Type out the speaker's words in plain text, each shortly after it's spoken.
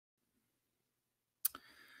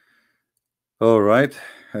All right.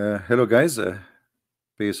 Hello, guys.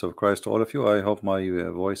 Peace of Christ to all of you. I hope my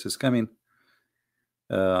voice is coming.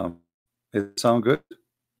 It sound good?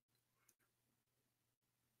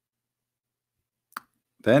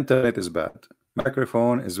 The internet is bad.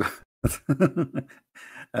 Microphone is bad.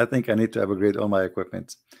 I think I need to upgrade all my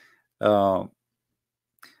equipment. Uh,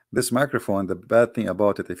 this microphone, the bad thing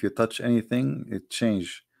about it, if you touch anything, it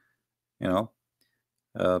change, you know.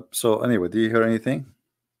 So anyway, do you hear anything?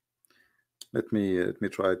 Let me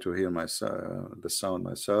try to hear the sound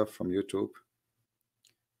myself from YouTube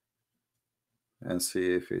and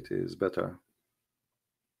see if it is better.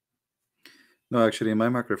 No, actually, my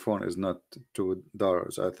microphone is not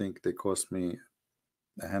 $2. I think they cost me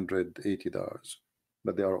 $180,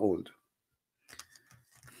 but they are old.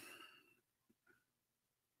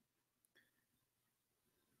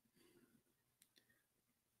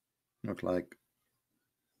 Look like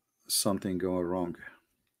something going wrong.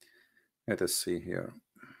 Let us see here.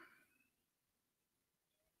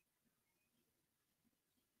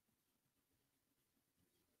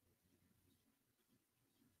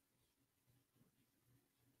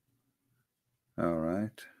 All right.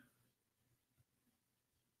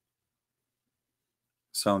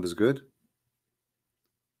 Sound is good.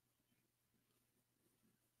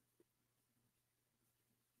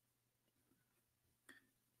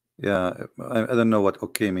 Yeah, I don't know what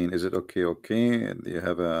okay mean. Is it okay? Okay. Do you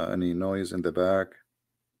have any noise in the back?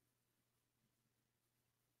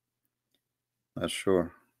 Not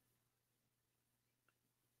sure.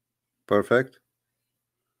 Perfect.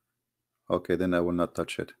 Okay, then I will not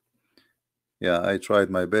touch it. Yeah, I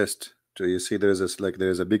tried my best. To you see, there's this like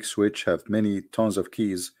there's a big switch, have many tons of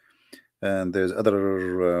keys, and there's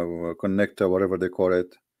other connector, whatever they call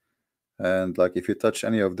it. And like if you touch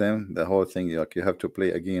any of them, the whole thing, like you have to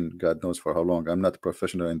play again. God knows for how long. I'm not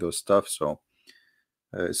professional in those stuff, so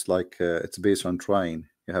it's like it's based on trying.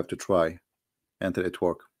 You have to try until it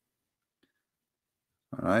work.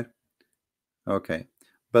 All right. Okay.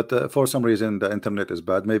 But for some reason the internet is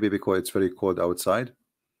bad. Maybe because it's very cold outside.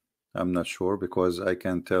 I'm not sure because I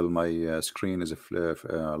can tell my screen is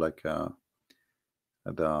like the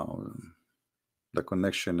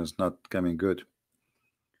connection is not coming good.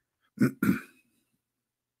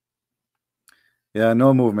 Yeah,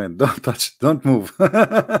 no movement. Don't touch. Don't move.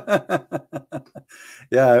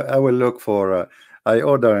 Yeah, I will look for. I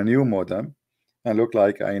order a new modem, and look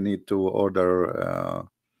like I need to order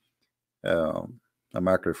uh, a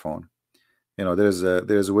microphone. You know,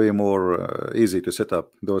 there's way more easy to set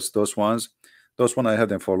up those ones. Those one I had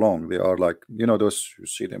them for long. They are like those you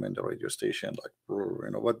see them in the radio station like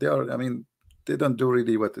what they are. I mean, they don't do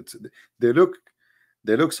really what it's. They look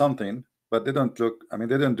they look something, but they don't look. I mean,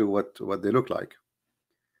 they don't do what they look like.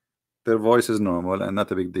 Their voice is normal and not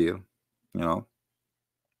a big deal, you know.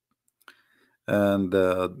 And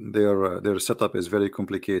their setup is very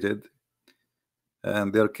complicated,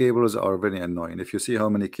 and their cables are very annoying. If you see how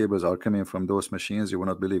many cables are coming from those machines, you will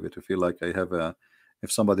not believe it. You feel like I have a.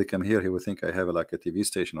 If somebody come here, he would think I have like a TV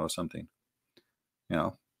station or something, you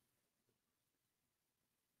know.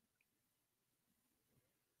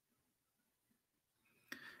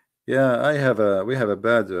 Yeah, we have a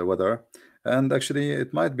bad weather, and actually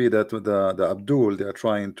it might be that with the Abdul they are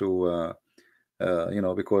trying to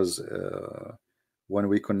because when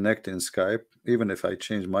we connect in Skype, even if I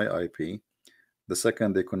change my IP, the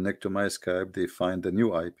second they connect to my Skype, they find the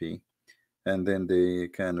new IP, and then they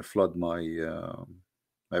can flood my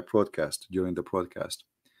broadcast during the broadcast.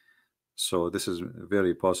 So this is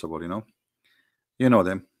very possible, you know. You know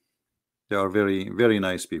them; they are very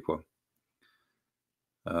nice people.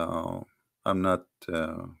 Uh, I'm not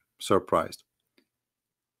surprised.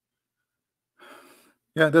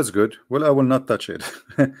 Yeah, that's good. Well, I will not touch it.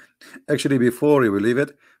 Actually, before you believe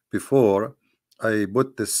it, before I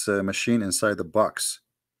put this machine inside the box,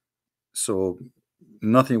 so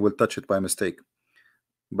nothing will touch it by mistake.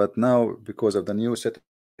 But now, because of the new setup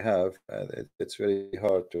I have, it's very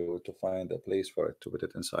hard to find a place for it to put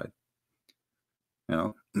it inside. You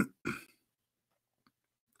know.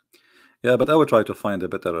 Yeah, but I will try to find a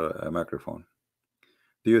better microphone.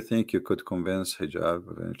 Do you think you could convince hijab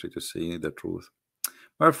eventually to see the truth?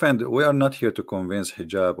 My friend, we are not here to convince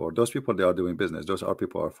hijab or those people. They are doing business. Those are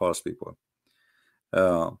people are false people.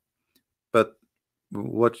 Uh, but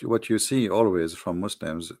what you see always from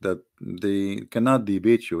Muslims that they cannot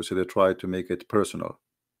debate you, so they try to make it personal.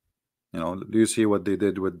 You know, do you see what they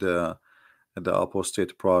did with the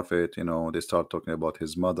apostate prophet? You know, they start talking about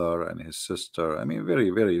his mother and his sister. I mean,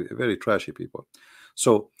 very trashy people.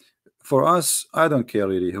 So for us, I don't care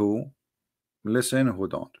really who listen, who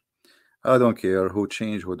don't. I don't care who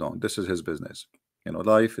change, who don't. This is his business. You know,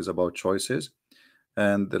 life is about choices,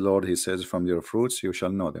 and the Lord, he says, from your fruits you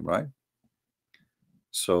shall know them, right?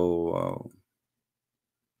 So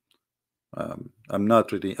I'm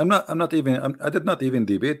not really, I'm not even, I did not even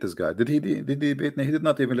debate this guy. Did he debate me? He did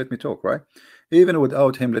not even let me talk, right? Even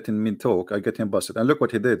without him letting me talk, I get him busted. And look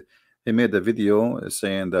what he did. He made a video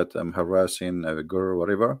saying that I'm harassing a girl or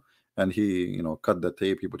whatever, and he, you know, cut the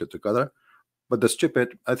tape, he put it together. But the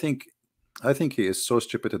stupid, I think he is so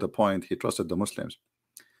stupid to the point he trusted the Muslims.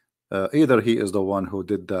 Either he is the one who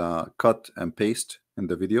did the cut and paste in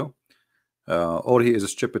the video, or he is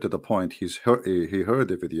stupid to the point he heard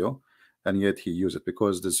the video and yet he used it,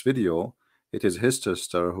 because this video, it is his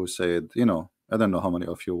sister who said, you know, I don't know how many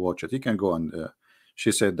of you watch it. You can go and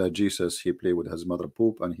she said that Jesus, he played with his mother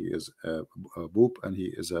poop, and he is a poop, and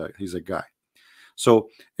he's a guy. So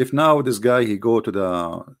if now this guy, he go to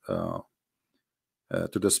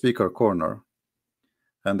the speaker corner,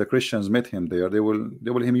 and the Christians met him there, they will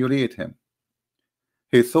humiliate him.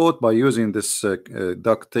 He thought by using this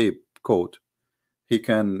duct tape coat, he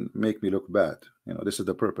can make me look bad. You know, this is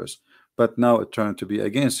the purpose. But now it turned to be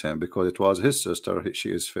against him because it was his sister.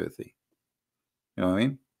 She is filthy. You know what I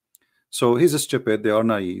mean? So he's stupid. They are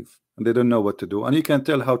naive, and they don't know what to do. And you can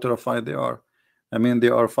tell how terrified they are. I mean,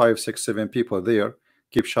 there are 5, 6, 7 people there,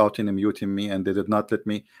 keep shouting and muting me, and they did not let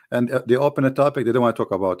me. And they open a topic. They don't want to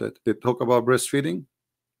talk about it. They talk about breastfeeding.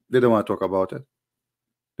 They don't want to talk about it.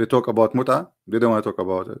 They talk about muta. They don't want to talk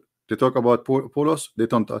about it. They talk about polos. They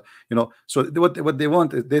don't, you know. So what they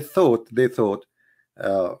want is they thought,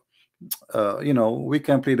 you know, we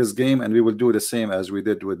can play this game and we will do the same as we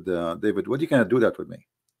did with David. What, you cannot do that with me.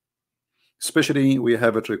 Especially we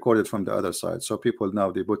have it recorded from the other side. So people now,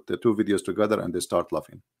 they put the 2 videos together and they start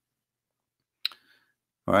laughing.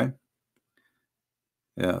 All right.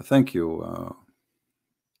 Yeah. Thank you,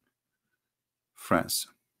 France.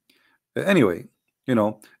 Anyway, you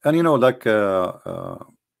know, and you know, like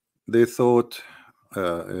they thought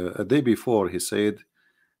a day before he said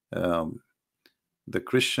the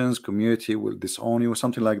Christians community will disown you,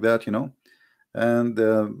 something like that, you know. And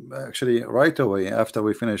actually right away after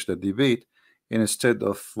we finished the debate, instead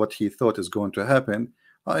of what he thought is going to happen,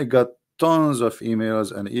 I got tons of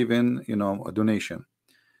emails and even, you know, a donation.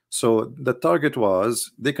 So the target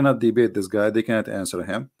was, they cannot debate this guy, they cannot answer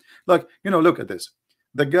him. Like, you know, look at this.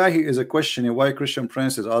 The guy, he is a questioning why Christian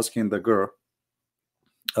Prince is asking the girl,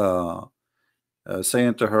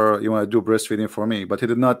 saying to her, you want to do breastfeeding for me? But he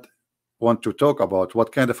did not want to talk about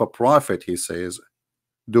what kind of a prophet he says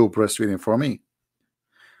do breastfeeding for me.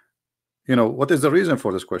 You know, what is the reason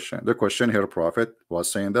for this question? The question here, prophet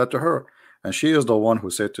was saying that to her, and she is the one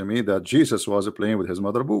who said to me that Jesus was playing with his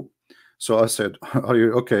mother boob. So I said, are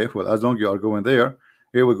you okay? Well, as long as you are going there,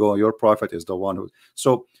 here we go, your prophet is the one who.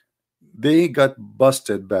 So they got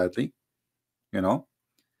busted badly, you know,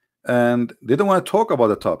 and they don't want to talk about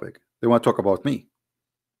the topic. They want to talk about me.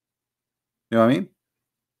 You know what I mean?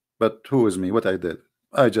 But who is me? What I did?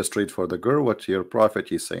 I just read for the girl what your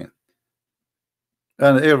prophet is saying.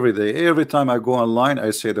 And every day, every time I go online, I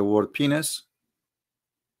say the word penis,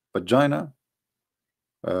 vagina,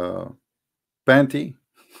 panty,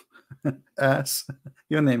 ass,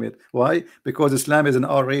 you name it. Why? Because Islam is an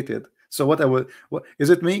R-rated. So what is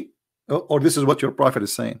it me? Or this is what your prophet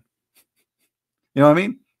is saying? You know what I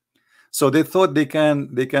mean? So they thought they can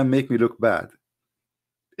make me look bad.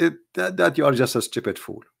 That you are just a stupid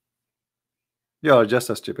fool. You are just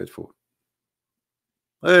a stupid fool.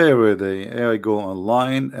 Every day I go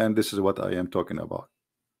online, and this is what I am talking about.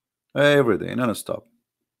 Every day, non-stop.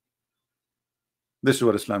 This is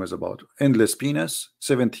what Islam is about. Endless penis,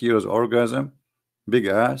 70 years orgasm, big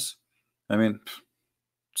ass. I mean,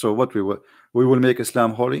 so what we will make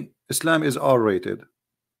Islam holy? Islam is R-rated.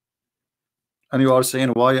 And you are saying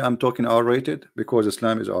why I'm talking R-rated? Because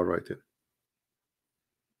Islam is R-rated.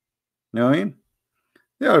 You know what I mean?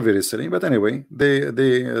 They are very silly, but anyway, they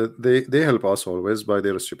help us always by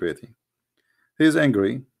their stupidity. He's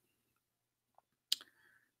angry.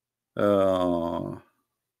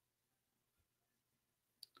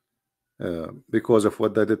 Because of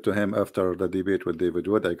what I did to him after the debate with David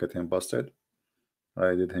Wood, I got him busted.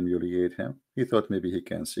 I did humiliate him. He thought maybe he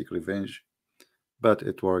can seek revenge, but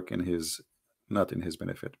it worked not in his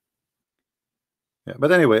benefit. Yeah,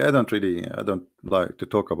 but anyway, I don't like to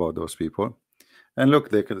talk about those people. And look,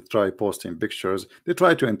 they could try posting pictures. They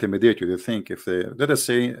try to intimidate you. They think, if they, let us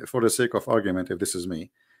say, for the sake of argument, if this is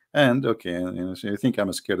me, and okay, you know, so you think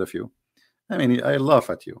I'm scared of you. I mean, I laugh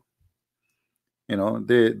at you. You know,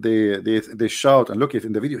 they shout, and look, if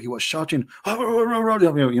in the video he was shouting,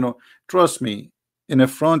 you know, trust me, in the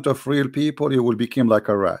front of real people, you will become like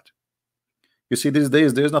a rat. You see, these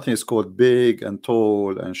days there's nothing is called big and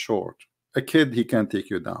tall and short. A kid, he can't take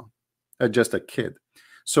you down. Just a kid.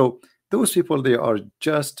 So those people, they are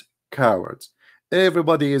just cowards.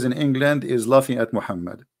 Everybody is in England is laughing at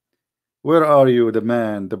Muhammad. Where are you, the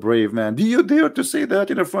man, the brave man? Do you dare to say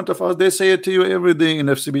that in front of us? They say it to you every day in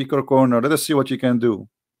the speaker corner. Let us see what you can do.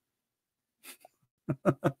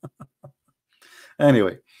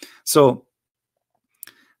 Anyway, so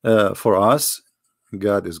for us,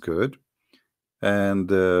 God is good,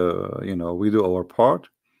 and you know, we do our part,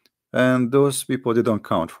 and those people, they don't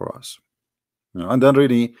count for us. You know, and then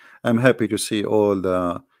really, I'm happy to see all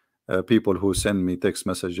the people who send me text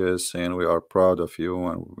messages saying we are proud of you,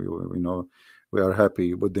 and we know we are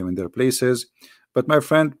happy with them in their places. But my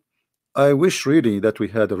friend, I wish really that we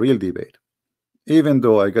had a real debate. Even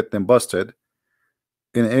though I get them busted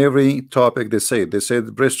in every topic, they said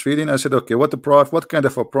breastfeeding. I said, okay, what kind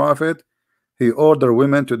of a prophet he ordered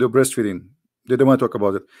women to do breastfeeding? They don't want to talk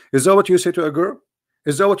about it. Is that what you say to a girl?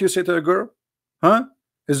 Is that what you say to a girl? Huh?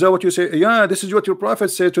 Is that what you say? Yeah, this is what your prophet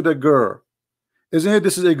said to the girl. Isn't it?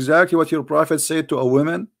 This is exactly what your prophet said to a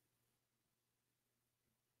woman.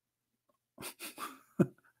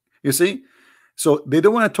 You see? So they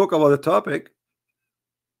don't want to talk about the topic.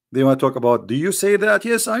 They want to talk about, do you say that?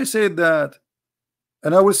 Yes, I said that.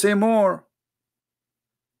 And I will say more.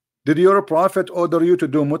 Did your prophet order you to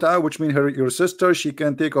do mut'ah, which means your sister, she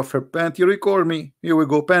can take off her panty? Record me. Here we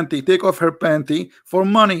go, panty. Take off her panty for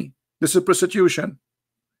money. This is prostitution.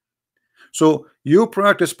 So you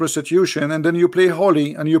practice prostitution and then you play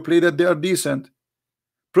holy and you play that they are decent.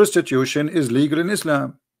 Prostitution is legal in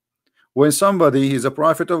Islam. When somebody is a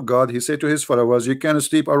prophet of God, he said to his followers, you can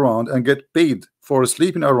sleep around and get paid for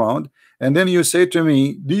sleeping around. And then you say to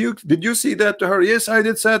me, did you see that to her? Yes, I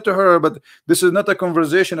did say it to her, but this is not a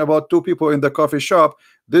conversation about two people in the coffee shop.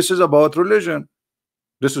 This is about religion.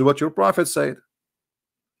 This is what your prophet said.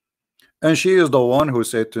 And she is the one who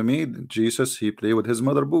said to me, Jesus, he played with his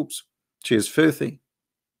mother boobs. She is filthy.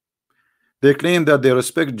 They claim that they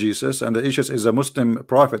respect Jesus and that Jesus is a Muslim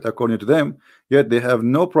prophet according to them, yet they have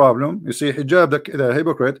no problem. You see, hijab, the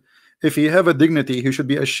hypocrite, if he have a dignity, he should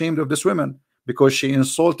be ashamed of this woman because she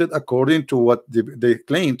insulted, according to what they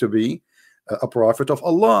claim to be, a prophet of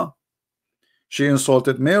Allah. She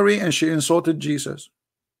insulted Mary and she insulted Jesus.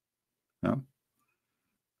 Yeah.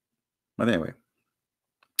 But anyway,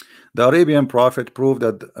 the Arabian prophet proved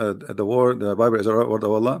that the Bible is the word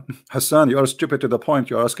of Allah. Hassan, you are stupid to the point.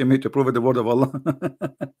 You are asking me to prove it the word of Allah.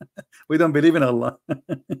 We don't believe in Allah.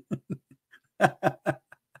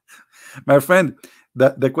 My friend,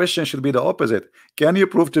 the question should be the opposite. Can you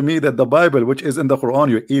prove to me that the Bible, which is in the Quran,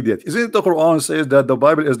 you idiot? Isn't it the Quran says that the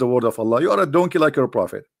Bible is the word of Allah? You are a donkey like your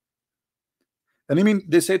prophet. And I mean,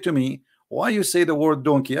 they say to me, why you say the word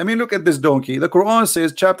donkey? I mean, look at this donkey. The Quran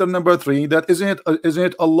says, chapter number 3, that isn't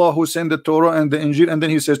it Allah who sent the Torah and the Injil? And then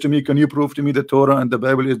he says to me, can you prove to me the Torah and the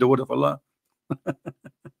Bible is the word of Allah?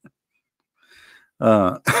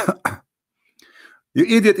 You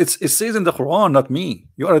idiot. It says in the Quran, not me.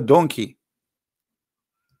 You are a donkey.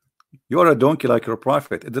 You are a donkey like your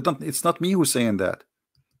prophet. It's not me who's saying that.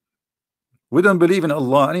 We don't believe in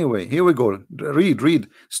Allah anyway. Here we go. Read.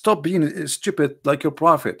 Stop being stupid like your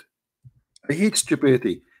prophet. I hate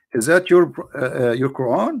stupidity. Is that your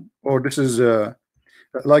Quran, or this is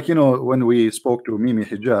like, you know, when we spoke to Mimi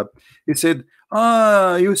Hijab, he said,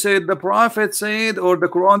 you said the prophet said, or the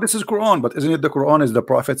Quran? This is Quran, but isn't it the Quran is the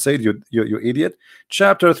prophet said? You idiot.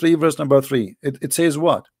 Chapter 3, verse number 3. It says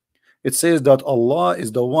what? It says that Allah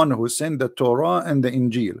is the one who sent the Torah and the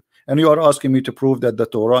Injil, and you are asking me to prove that the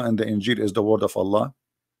Torah and the Injil is the word of Allah?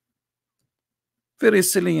 Very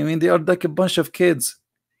silly. I mean, they are like a bunch of kids.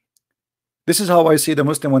 This is how I see the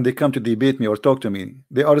Muslim when they come to debate me or talk to me.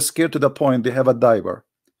 They are scared to the point they have a diaper,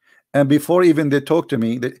 and before even they talk to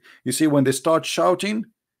me, you see, when they start shouting,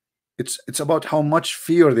 it's about how much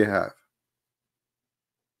fear they have,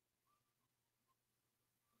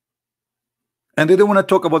 and they don't want to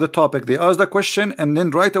talk about the topic. They ask the question and then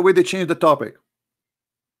right away they change the topic.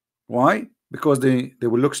 Why? Because they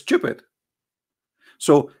will look stupid.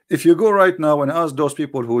 So if you go right now and ask those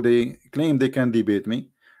people who they claim they can debate me,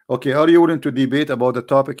 okay, are you willing to debate about the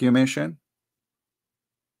topic you mentioned,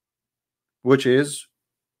 which is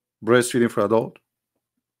breastfeeding for adult,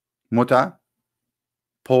 mut'ah,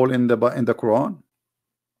 Paul in the Quran?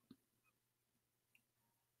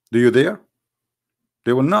 Do you dare?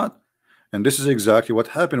 They will not. And this is exactly what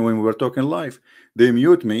happened when we were talking live. They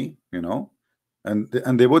mute me, you know, and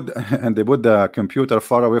they would put the computer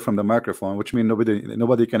far away from the microphone, which means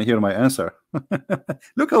nobody can hear my answer.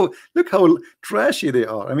 look how trashy they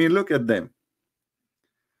are. I mean, look at them.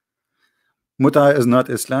 Mut'ah is not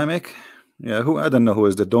Islamic. Yeah, who, I don't know who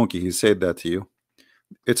is the donkey. He said that to you.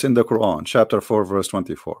 It's in the Quran, chapter 4, verse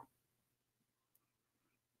 24.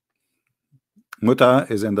 Muta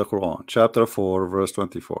is in the Quran, chapter 4, verse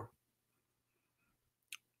 24.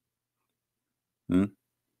 Hmm?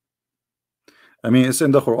 I mean, it's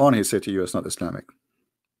in the Quran. He said to you, it's not Islamic.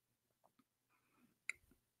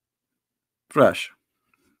 Fresh.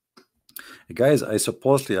 Guys, I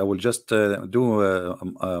supposedly I will just do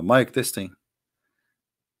mic testing.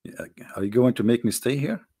 Are you going to make me stay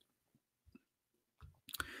here?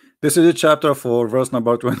 This is chapter 4, verse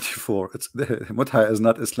number 24. It's Mutha is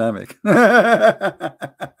not Islamic.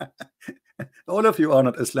 All of you are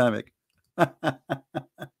not Islamic.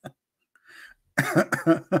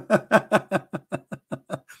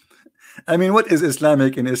 I mean, what is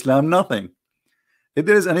Islamic in Islam? Nothing. If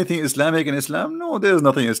there is anything Islamic in Islam, no, there is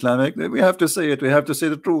nothing Islamic. We have to say it. We have to say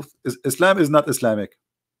the truth. Islam is not Islamic.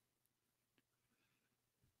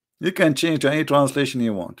 You can change to any translation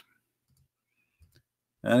you want.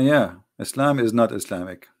 And yeah, Islam is not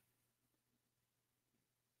Islamic.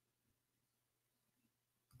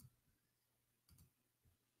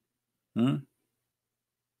 If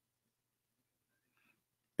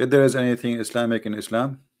there is anything Islamic in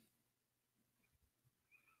Islam,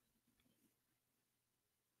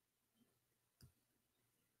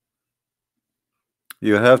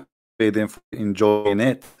 you have to pay them for enjoying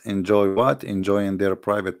it. Enjoy what? Enjoying their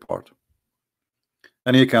private part.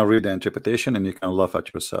 And you can read the interpretation and you can laugh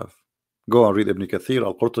at yourself. Go and read Ibn Kathir,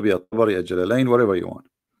 Al-Qurtubi, Al-Tabari, Al-Jalalain, whatever you want.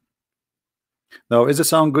 Now, is the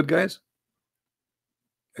sound good, guys?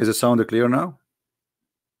 Is the sound clear now?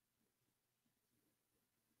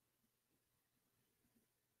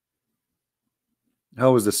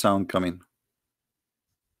 How is the sound coming?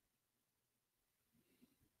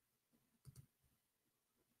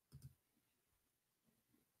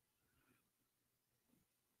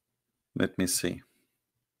 Let me see.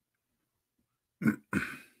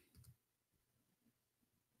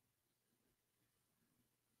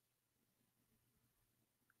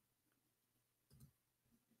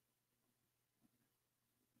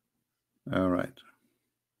 All right.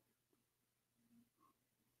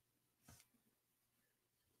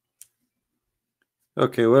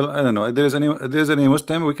 Okay, well, I don't know. If there's any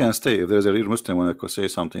Muslim, we can stay. If there's a real Muslim want to say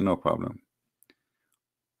something, no problem.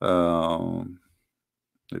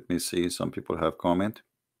 Let me see. Some people have comment.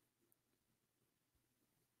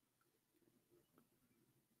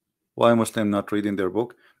 Why Muslim not reading their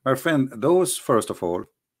book? My friend, those, first of all,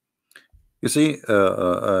 you see,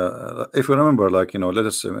 if you remember, like, let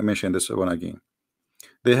us mention this one again.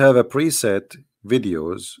 They have a preset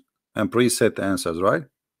videos and preset answers, right?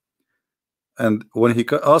 And when he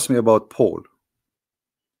asked me about Paul,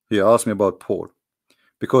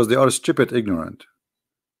 because they are stupid, ignorant.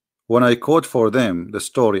 When I quote for them the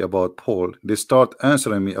story about Paul, they start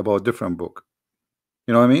answering me about different book.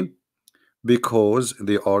 You know what I mean? Because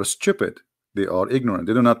they are stupid, they are ignorant,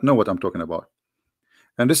 they do not know what I'm talking about.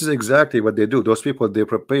 And this is exactly what they do. Those people, they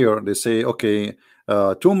prepare, they say, okay,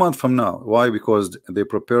 2 months from now. Why? Because they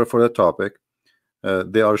prepare for the topic.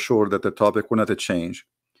 They are sure that the topic will not change,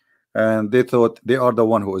 and they thought they are the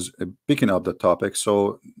one who is picking up the topic.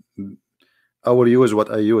 So I will use what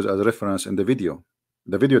I use as a reference in the video.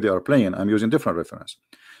 The video they are playing, I'm using different reference.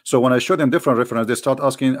 So when I show them different reference, they start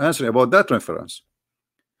answering about that reference.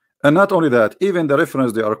 And not only that, even the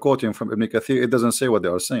reference they are quoting from Ibn Kathir, it doesn't say what they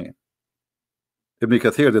are saying. Ibn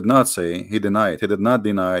Kathir did not say, he denied, he did not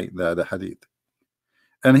deny the hadith.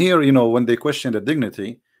 And here, when they question the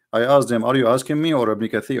dignity, I asked them, are you asking me or Ibn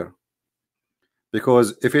Kathir?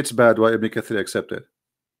 Because if it's bad, why Ibn Kathir accepted?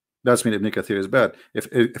 That's mean Ibn Kathir is bad.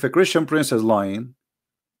 If a Christian prince is lying,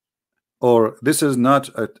 or this is not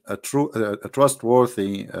a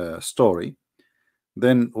trustworthy story,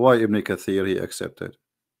 then why Ibn Kathir he accepted?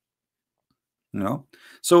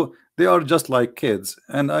 So they are just like kids.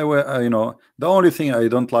 And the only thing I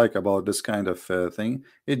don't like about this kind of thing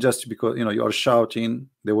is just because you are shouting,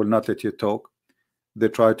 they will not let you talk. They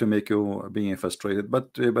try to make you being frustrated.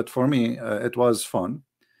 But for me, it was fun.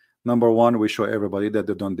 Number one, we show everybody that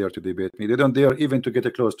they don't dare to debate me. They don't dare even to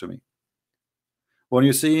get close to me. When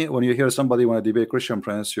you hear somebody want to debate Christian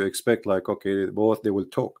Prince, you expect like, okay, both they will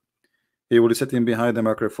talk. He will sit in behind the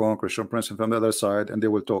microphone, Christian Prince from the other side, and they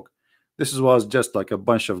will talk. This was just like a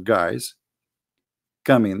bunch of guys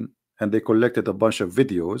coming, and they collected a bunch of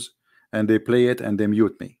videos, and they play it and they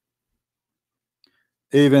mute me.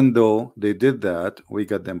 Even though they did that, we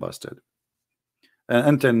got them busted. And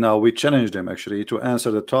until now, we challenged them actually to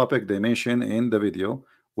answer the topic they mentioned in the video,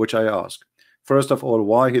 which I asked. First of all,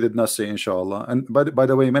 why he did not say inshallah. And by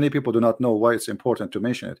the way, many people do not know why it's important to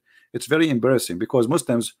mention it. It's very embarrassing because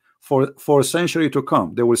Muslims for a century to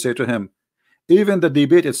come, they will say to him, even the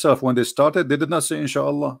debate itself, when they started, they did not say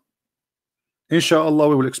inshallah. Inshallah,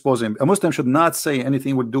 we will expose him. A Muslim should not say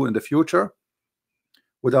anything we'll do in the future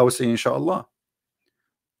without saying inshallah.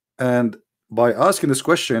 And by asking this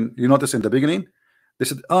question, you notice in the beginning, they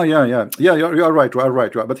said, oh yeah, you're right,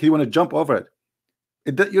 but he want to jump over it.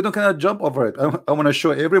 You don't cannot jump over it. I want to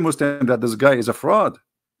show every Muslim that this guy is a fraud.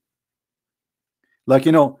 Like,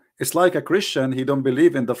 you know, it's like a Christian, he don't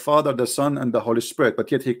believe in the Father, the Son, and the Holy Spirit,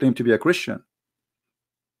 but yet he claimed to be a Christian.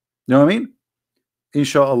 You know what I mean?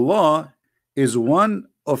 Inshallah is one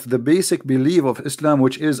of the basic belief of Islam,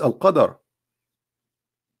 which is al-qadar,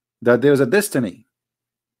 that there's a destiny.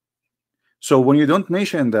 So when you don't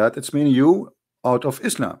mention that, it's meaning you out of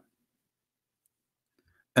Islam.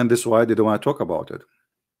 And this is why they don't want to talk about it.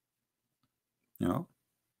 You know?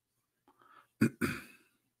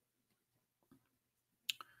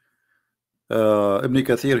 Ibn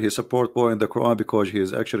Kathir, he support boy in the Quran because he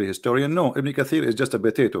is actually a historian. No, Ibn Kathir is just a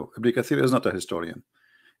potato. Ibn Kathir is not a historian.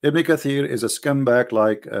 Ibn Kathir is a scumbag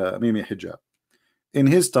like Mimi Hijab. In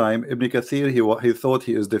his time, Ibn Kathir, he thought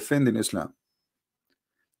he is defending Islam.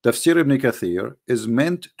 Tafsir Ibn Kathir is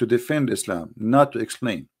meant to defend Islam, not to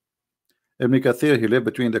explain. Ibn Kathir, he lived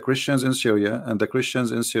between the Christians in Syria, and the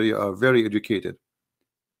Christians in Syria are very educated.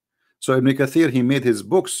 So Ibn Kathir, he made his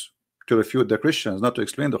books to refute the Christians, not to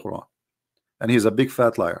explain the Quran. And he's a big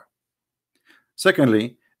fat liar.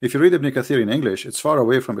 Secondly, if you read Ibn Kathir in English, it's far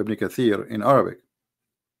away from Ibn Kathir in Arabic.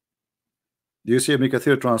 Do you see Ibn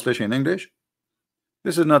Kathir translation in English?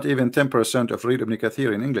 This is not even 10% of read Ibn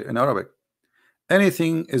Kathir in English, in Arabic.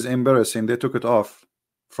 Anything is embarrassing, they took it off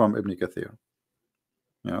from Ibn Kathir.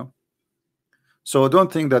 You know? So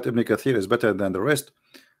don't think that Ibn Kathir is better than the rest.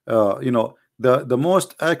 You know, the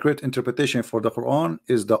most accurate interpretation for the Quran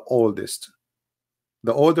is the oldest.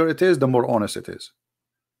 The older it is, the more honest it is.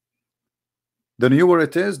 The newer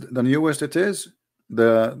it is, the newest it is,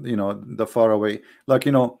 the far away. Like,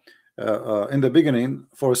 you know, in the beginning,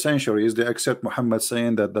 for centuries, they accept Muhammad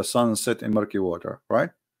saying that the sun set in murky water, right?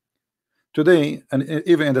 Today, and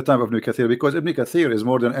even in the time of Ibn Kathir, because Ibn Kathir is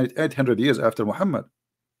more than 800 years after Muhammad.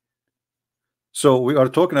 So we are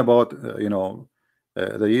talking about, the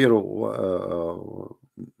year,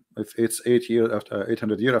 if it's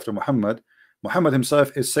 800 years after Muhammad, Muhammad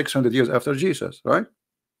himself is 600 years after Jesus, right?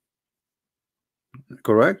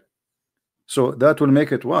 Correct? So that will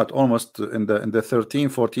make it what? Almost in the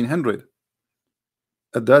 1400.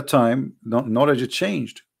 At that time, knowledge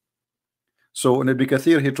changed. So in Ibn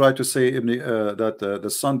Kathir, he tried to say that the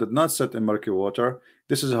sun did not set in murky water.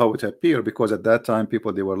 This is how it appeared, because at that time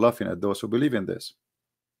people, they were laughing at those who believe in this.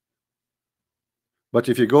 But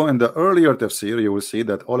if you go in the earlier tafsir, you will see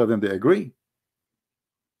that all of them, they agree.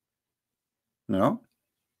 You know,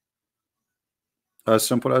 as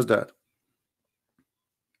simple as that.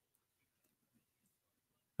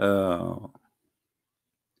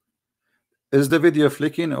 Is the video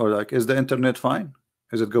flicking, or like, is the internet fine?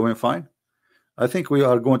 Is it going fine? I think we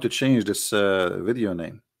are going to change this video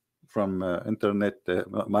name from internet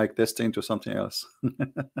mic testing to something else.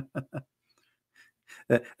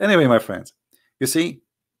 Anyway, my friends, you see,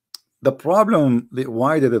 the problem,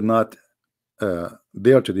 why they did not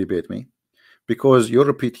dare to debate me, because your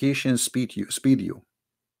reputation speed you.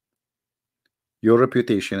 Your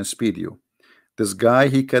reputation speed you. This guy,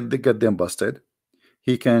 he can get them busted.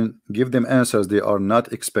 He can give them answers they are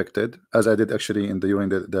not expected, as I did actually during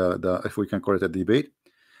the if we can call it a debate,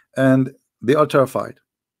 and they are terrified.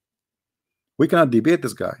 We cannot debate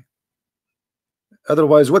this guy.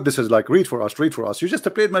 Otherwise, what this is like, read for us. You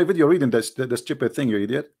just played my video reading this stupid thing, you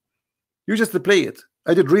idiot. You just play it.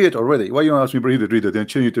 I did read it already. Why you ask me read it? Then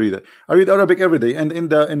continue to read it. I read Arabic every day, and in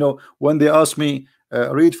the when they ask me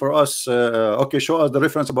read for us, okay, show us the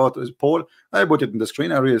reference about Paul, I put it in the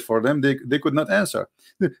screen. I read it for them. They could not answer.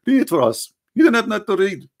 Read it for us. You do not know to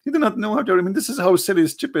read. You do not know how to read. I mean, this is how silly,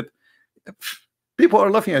 stupid people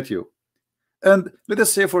are laughing at you. And let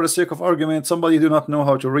us say, for the sake of argument, somebody do not know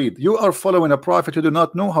how to read. You are following a prophet who do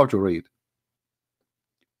not know how to read.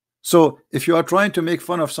 So if you are trying to make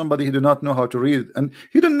fun of somebody who do not know how to read, and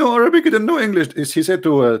he didn't know Arabic, he didn't know English, he said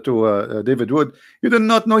to David Wood, you do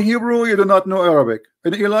not know Hebrew, you do not know Arabic,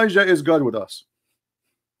 and Elijah is God with us.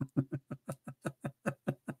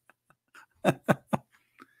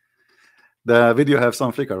 The video have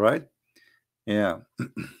some flicker, right? Yeah.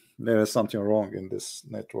 There is something wrong in this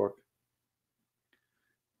network.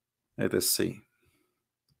 Let us see.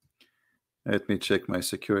 Let me check my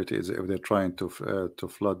security if they're trying to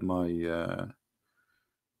flood my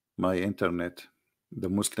my internet, the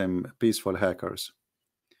Muslim peaceful hackers.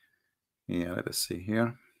 Yeah, let us see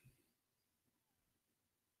here.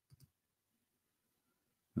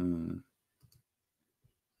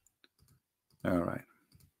 All right.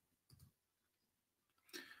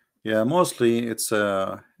 Yeah, mostly it's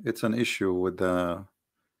an issue with the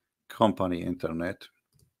company internet.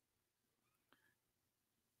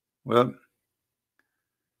 Well,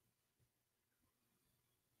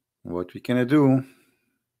 what we can do?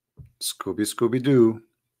 Scooby Doo.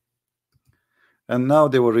 And now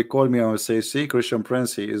they will recall me and will say, see, Christian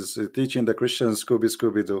Prince, he is teaching the Christians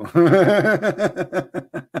Scooby Doo.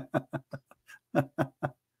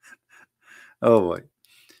 Oh boy.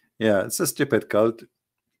 Yeah, it's a stupid cult.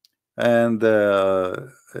 And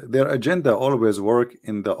their agenda always work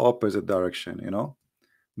in the opposite direction, you know.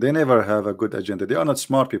 They never have a good agenda. They are not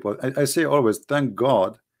smart people. I say always, thank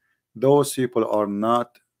God those people are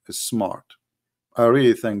not smart. I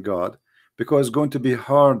really thank God, because it's going to be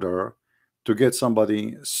harder to get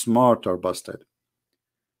somebody smarter busted.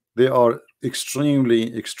 They are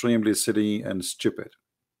extremely silly and stupid,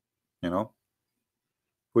 you know,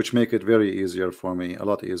 which make it very easier for me, a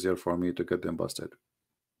lot easier for me to get them busted.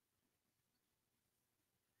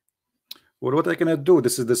 Well, what I cannot do,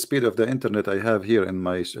 this is the speed of the internet I have here in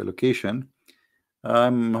my location.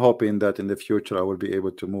 I'm hoping that in the future I will be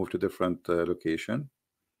able to move to different location.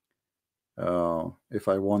 If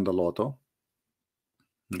I won the lotto,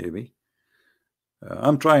 maybe.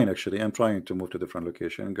 I'm trying, actually. I'm trying to move to different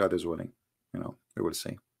location. God is willing. You know, we will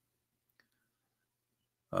see.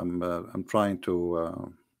 I'm trying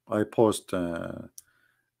to. I post.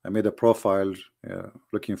 I made a profile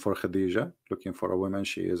looking for Khadija, looking for a woman.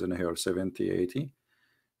 She is in her 70, 80.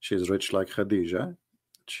 She's rich like Khadija.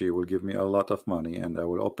 She will give me a lot of money, and I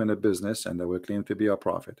will open a business, and I will claim to be a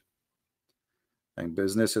prophet. And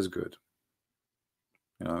business is good.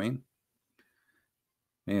 You know what I mean?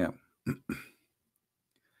 Yeah.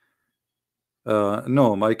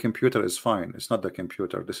 No, my computer is fine. It's not the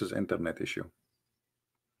computer. This is internet issue.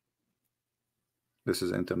 This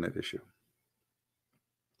is internet issue.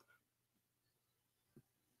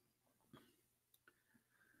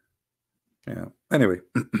 Yeah. Anyway.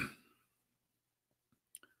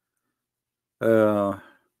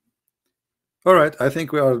 All right. I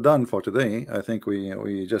think we are done for today. I think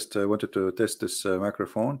we just wanted to test this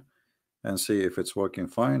microphone and see if it's working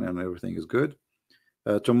fine and everything is good.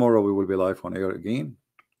 Tomorrow we will be live on air again,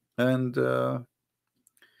 and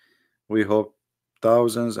we hope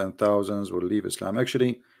thousands and thousands will leave Islam.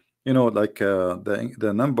 Actually, you know, like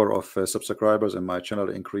the number of subscribers in my channel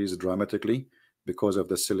increased dramatically because of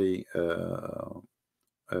the silly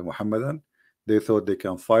Muhammadan. They thought they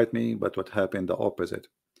can fight me, but what happened? The opposite.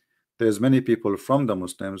 There's many people from the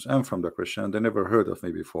Muslims and from the Christian. They never heard of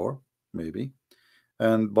me before, maybe,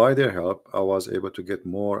 and by their help, I was able to get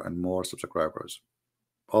more and more subscribers,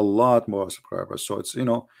 a lot more subscribers. So it's, you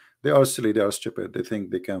know, they are silly, they are stupid. They think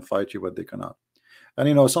they can fight you, but they cannot. And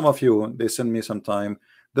you know, some of you, they send me sometime,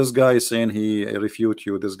 this guy is saying he refute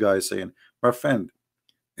you, this guy is saying, my friend,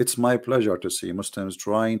 it's my pleasure to see Muslims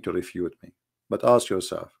trying to refute me. But ask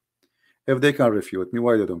yourself, if they can refute me,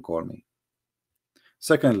 why they don't call me?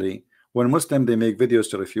 Secondly, when Muslim they make videos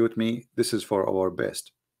to refute me, this is for our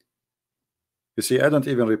best. You see, I don't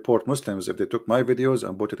even report Muslims if they took my videos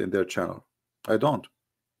and put it in their channel. I don't.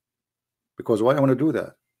 Because why I want to do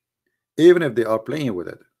that? Even if they are playing with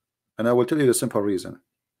it. And I will tell you the simple reason.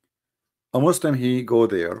 A Muslim, he go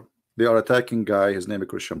there, they are attacking guy, his name is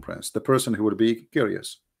Christian Prince, the person who will be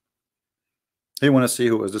curious. He want to see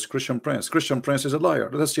who is this Christian Prince. Christian Prince is a liar.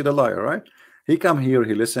 Let's see the liar, right? He come here,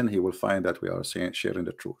 he listen, he will find that we are saying, sharing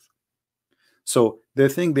the truth. So they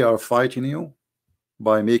think they are fighting you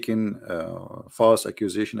by making false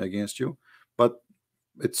accusation against you, but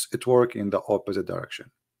it work in the opposite direction,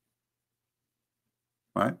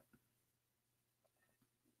 right?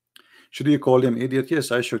 Should you call them idiot?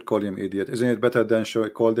 Yes, I should call him idiot. Isn't it better than should I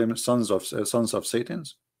call them sons of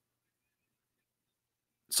Satans,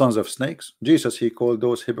 sons of snakes? Jesus, he called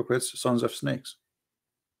those hypocrites sons of snakes.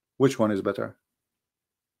 Which one is better?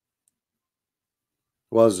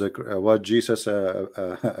 Was Jesus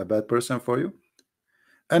a bad person for you?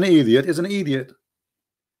 An idiot is an idiot.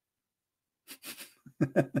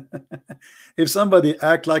 If somebody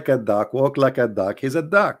act like a duck, walk like a duck, he's a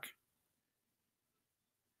duck.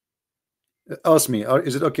 Ask me,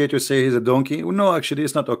 is it okay to say he's a donkey? No, actually,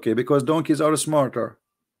 it's not okay, because donkeys are smarter.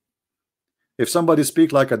 If somebody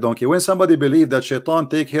speak like a donkey, when somebody believe that shaitan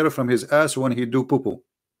take hair from his ass when he do poo-poo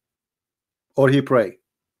or he pray,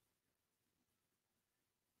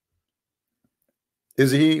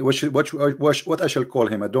 is he what I shall call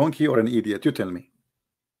him, a donkey or an idiot? You tell me.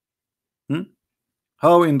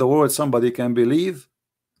 How in the world somebody can believe?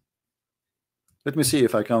 Let me see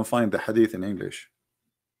if I can find the hadith in English.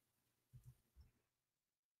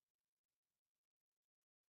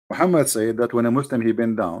 Muhammad said that when a Muslim he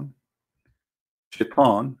bent down,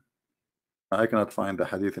 shaitan, I cannot find the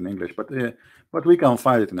hadith in English, but we can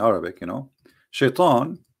find it in Arabic, you know.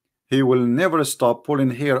 Shaitan, he will never stop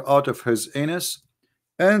pulling hair out of his anus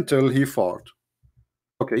until he fart.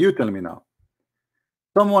 Okay, you tell me now.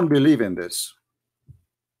 Someone believe in this.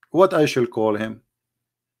 What I shall call him?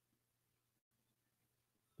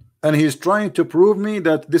 And he's trying to prove me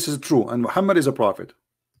that this is true and Muhammad is a prophet.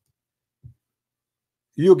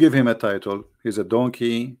 You give him a title. He's a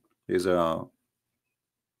donkey. He's a,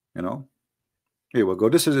 you know. Here we go.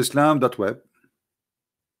 This is Islam.web.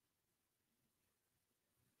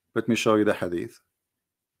 Let me show you the hadith.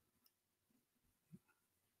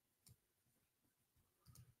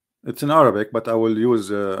 It's in Arabic, but I will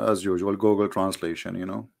use, as usual, Google translation, you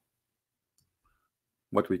know,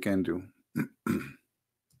 what we can do.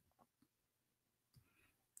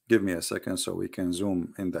 Give me a second so we can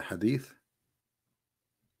zoom in the hadith.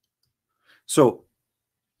 So,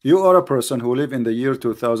 you are a person who live in the year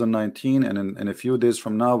 2019, and in a few days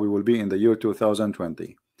from now, we will be in the year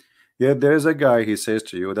 2020. Yet there is a guy, he says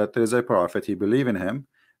to you that there is a prophet, he believe in him,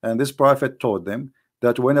 and this prophet told them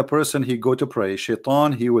that when a person he go to pray,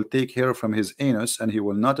 shaitan, he will take hair from his anus and he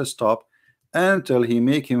will not stop until he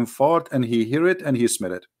make him fart and he hear it and he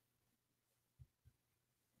smell it.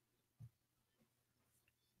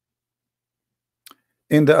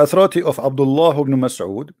 In the authority of Abdullah ibn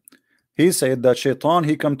Mas'ud, he said that shaitan,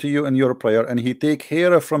 he come to you in your prayer and he take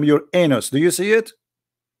hair from your anus. Do you see it?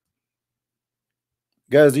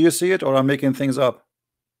 Guys, do you see it, or I'm making things up?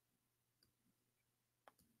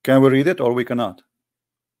 Can we read it or we cannot?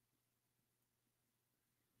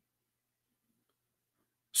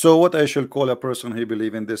 So what I shall call a person who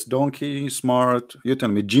believe in this? Donkey, smart, you tell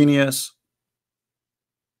me, genius?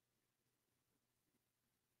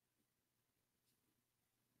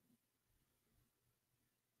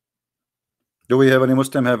 Do we have any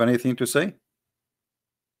Muslim have anything to say?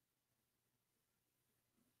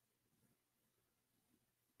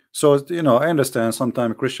 So, you know, I understand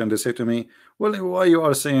sometimes Christian, they say to me, well, why you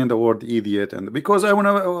are saying the word idiot? And because I want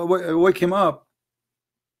to wake him up.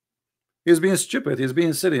 He's being stupid. He's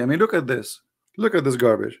being silly. I mean, look at this. Look at this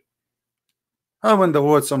garbage. How in the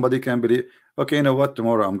world somebody can believe? Okay, you know what?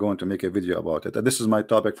 Tomorrow I'm going to make a video about it. And this is my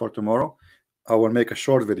topic for tomorrow. I will make a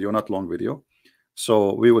short video, not long video.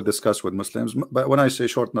 So we will discuss with Muslims. But when I say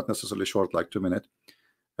short, not necessarily short, like 2 minutes.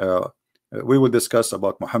 We will discuss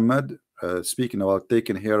about Muhammad speaking about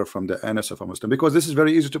taking hair from the anus of a Muslim, because this is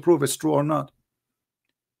very easy to prove it's true or not.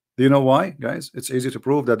 Do you know why, guys? It's easy to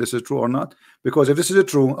prove that this is true or not, because if this is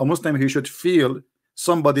true, a Muslim, he should feel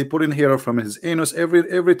somebody putting hair from his anus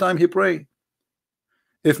every time he pray.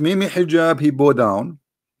 If Mimi hijab he bow down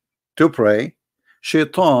to pray,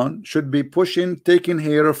 shaitan should be taking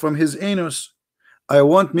hair from his anus. I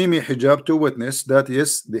want Mimi hijab to witness that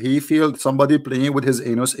yes, he feel somebody playing with his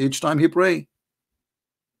anus each time he pray.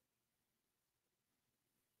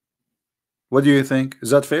 What do you think?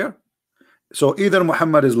 Is that fair? So either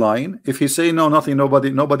Muhammad is lying. If he say no, nothing,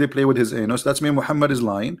 nobody play with his anus, that's mean Muhammad is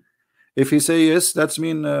lying. If he say yes, that's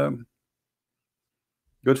mean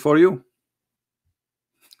good for you.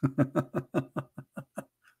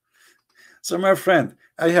 So my friend,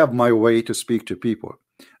 I have my way to speak to people.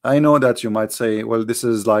 I know that you might say, well, this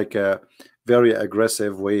is like a very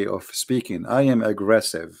aggressive way of speaking. I am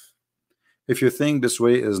aggressive. If you think this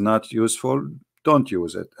way is not useful, don't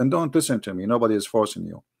use it, and don't listen to me. Nobody is forcing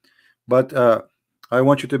you. But I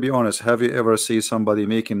want you to be honest. Have you ever seen somebody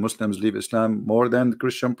making Muslims leave Islam more than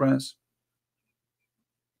Christian Prince?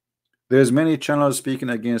 There's many channels speaking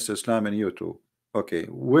against Islam in YouTube. Okay,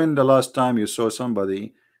 when the last time you saw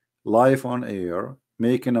somebody live on air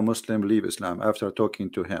making a Muslim leave Islam after talking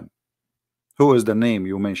to him? Who is the name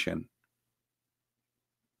you mentioned?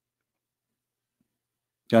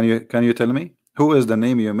 Can you tell me who is the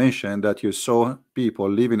name you mentioned that you saw people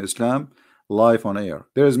leaving Islam live on air?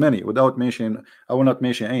 There is many. Without mentioning, I will not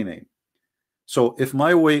mention any name. So if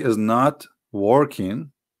my way is not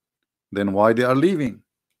working, then why they are leaving?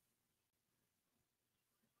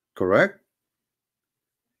 Correct?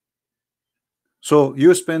 So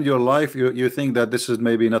you spend your life, you think that this is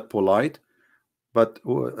maybe not polite, but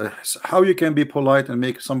how you can be polite and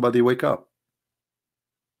make somebody wake up?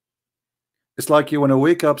 It's like you want to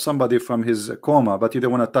wake up somebody from his coma, but you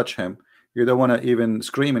don't want to touch him. You don't want to even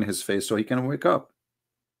scream in his face so he can wake up.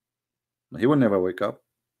 He will never wake up,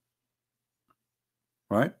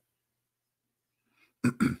 right?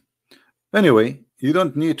 Anyway, You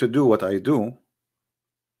don't need to do what I do.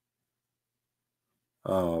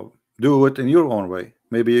 Do it in your own way.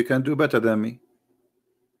 Maybe you can do better than me.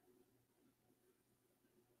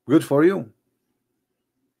 Good for you.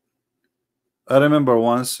 I remember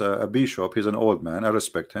once a bishop, he's an old man, I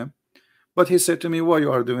respect him, but he said to me, why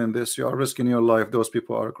you are doing this? You are risking your life. Those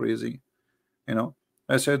people are crazy. You know,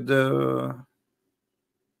 I said,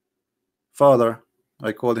 Father,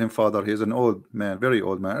 I called him Father. He's an old man, very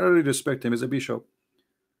old man. I really respect him. He's a bishop.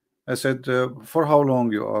 I said, for how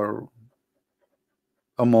long you are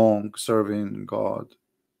a monk serving God?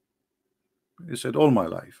 He said, all my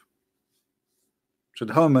life. I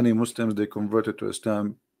said, how many Muslims they converted to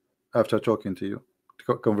Islam after talking to you,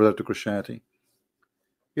 converted to Christianity?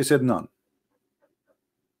 He said, none.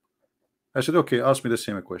 I said, okay, ask me the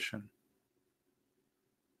same question.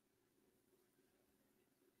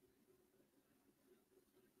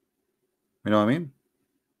 You know what I mean?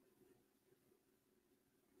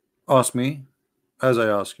 Ask me as I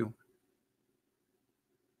ask you.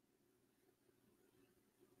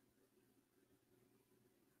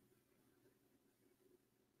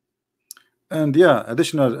 And yeah,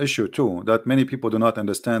 additional issue too, that many people do not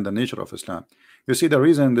understand the nature of Islam. You see, the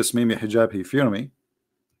reason this Mimi hijab, he fear me,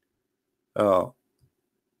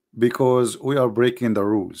 because we are breaking the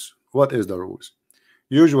rules. What is the rules?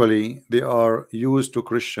 Usually they are used to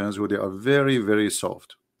Christians who they are very, very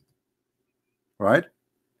soft, right?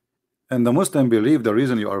 And the Muslim believe the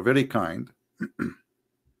reason you are very kind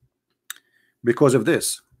because of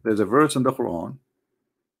this. There's a verse in the Quran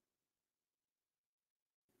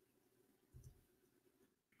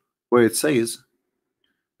where it says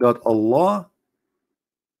that Allah,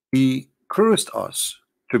 he cursed us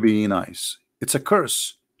to be nice. It's a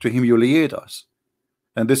curse to humiliate us.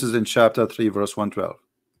 And this is in chapter 3 verse 112.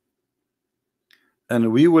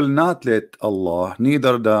 And we will not let Allah,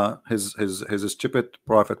 neither his stupid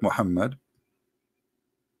prophet Muhammad,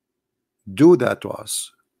 do that to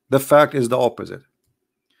us. The fact is the opposite.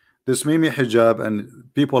 This Mimi hijab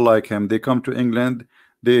and people like him, they come to England,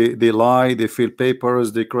 they lie, they fill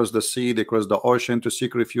papers, they cross the sea, they cross the ocean to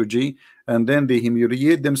seek refugee, and then they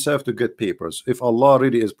humiliate themselves to get papers. If Allah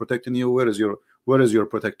really is protecting you, where is your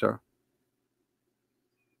protector?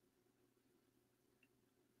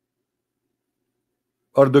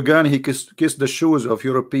 Erdogan, he kissed the shoes of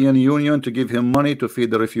European Union to give him money to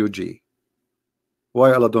feed the refugee.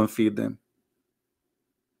 Why Allah don't feed them?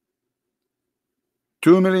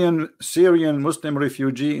 2 million Syrian Muslim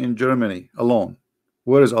refugee in Germany alone.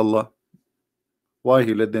 Where is Allah? Why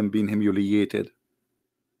he let them be humiliated?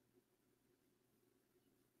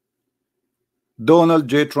 Donald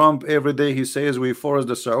J. Trump, every day he says we force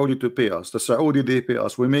the Saudi to pay us. The Saudi, they pay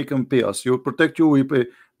us. We make them pay us. You protect you, we pay.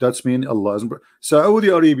 That's mean Allah. Saudi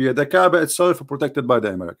Arabia, the Kaaba itself protected by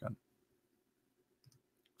the American.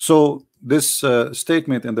 So this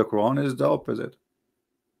statement in the Quran is the opposite.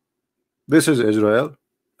 This is Israel,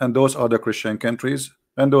 and those are the Christian countries,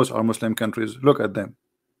 and those are Muslim countries. Look at them.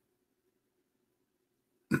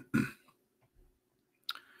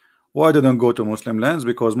 Why didn't go to Muslim lands?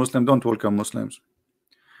 Because Muslims don't welcome Muslims.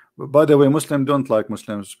 By the way, Muslims don't like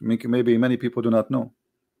Muslims. Maybe many people do not know.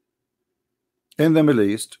 In the Middle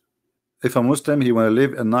East, if a Muslim he want to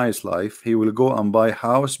live a nice life, he will go and buy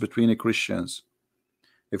house between Christians.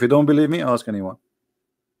 If you don't believe me, ask anyone.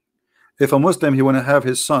 If a Muslim he want to have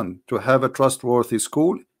his son to have a trustworthy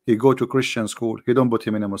school, he go to Christian school. He don't put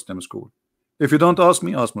him in a Muslim school. If you don't ask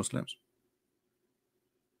me, ask Muslims.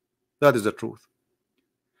 That is the truth.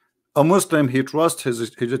 A Muslim he trusts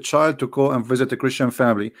his child to go and visit a Christian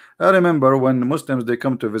family. I remember when Muslims they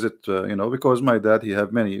come to visit, you know, because my dad he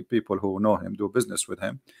have many people who know him, do business with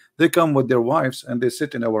him. They come with their wives and they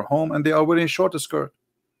sit in our home and they are wearing short skirt.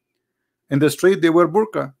 In the street they wear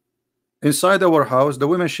burqa. Inside our house, the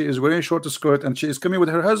woman she is wearing short skirt and she is coming with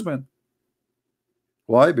her husband.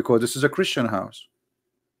 Why? Because this is a Christian house.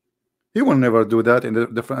 He will never do that in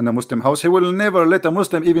a Muslim house. He will never let a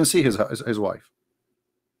Muslim even see his wife.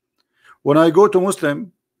 When I go to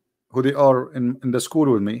Muslim who they are in the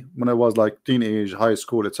school with me, when I was like teenage, high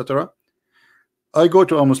school, etc., I go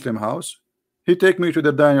to a Muslim house. He take me to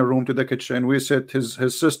the dining room, to the kitchen. We sit, his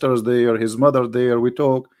sisters there, his mother there. We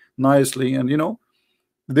talk nicely, and you know,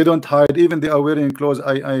 they don't hide. Even they are wearing clothes.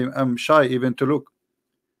 I am shy even to look.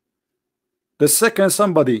 The second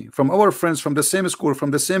somebody from our friends from the same school,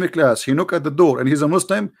 from the same class, he knock at the door and he's a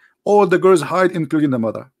Muslim, all the girls hide, including the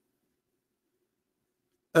mother.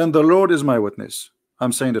 And the Lord is my witness.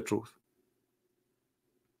 I'm saying the truth.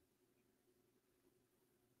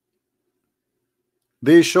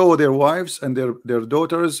 They show their wives and their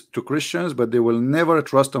daughters to Christians, but they will never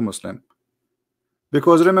trust a Muslim.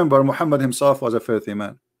 Because remember, Muhammad himself was a filthy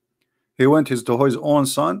man. He went to his own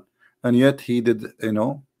son, and yet he did,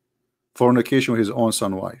 fornication with his own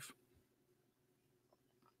son wife.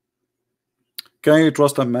 Can you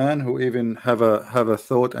trust a man who even have a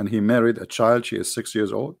thought, and he married a child? She is 6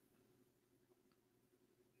 years old.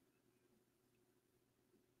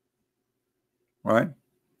 Right?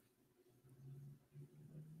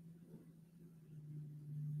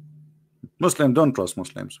 Muslims don't trust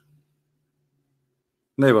Muslims.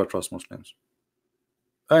 Never trust Muslims.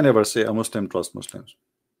 I never say a Muslim trust Muslims.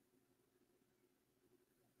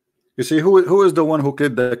 You see, who is the one who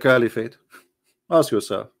killed the caliphate? Ask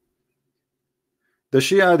yourself. The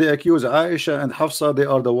Shia, they accuse Aisha and Hafsa, they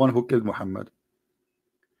are the one who killed Muhammad.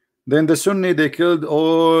 Then the Sunni, they killed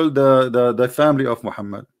all the family of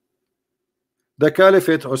Muhammad. The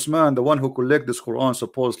Caliphate, Osman, the one who collected this Quran,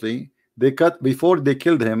 supposedly, they cut, before they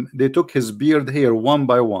killed him, they took his beard hair one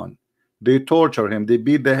by one. They torture him, they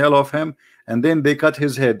beat the hell of him, and then they cut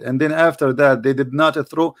his head. And then after that, they did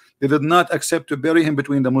not accept to bury him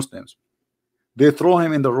between the Muslims. They throw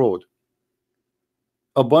him in the road.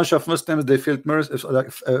 A bunch of Muslims, they felt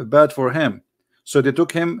bad for him, so they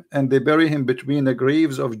took him and they bury him between the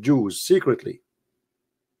graves of Jews secretly.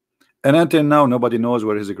 And until now, nobody knows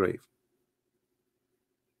where his grave.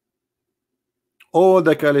 All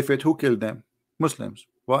the caliphate, who killed them? Muslims.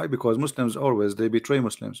 Why? Because Muslims always, they betray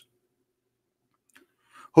Muslims.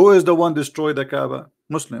 Who is the one destroyed the Kaaba?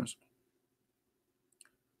 Muslims.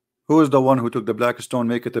 Who is the one who took the black stone,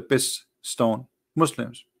 make it a piss stone?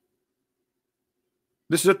 Muslims.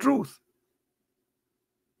 This is the truth.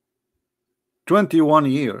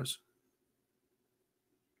 21 years.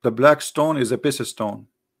 The black stone is a piss stone.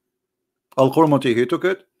 Al-Qurmuti, he took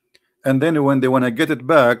it, and then when they want to get it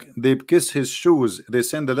back, they kiss his shoes. They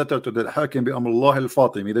send a letter to the Hakim bi Amrullah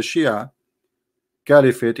al-Fatimi, the Shia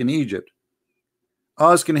Caliphate in Egypt,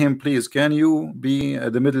 asking him, please, can you be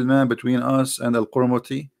the middleman between us and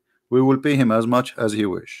Al-Qurmuti? We will pay him as much as he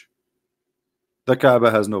wish. The Kaaba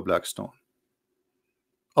has no black stone.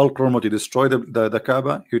 Al-Qurmuti destroyed the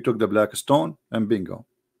Kaaba. He took the black stone, and bingo.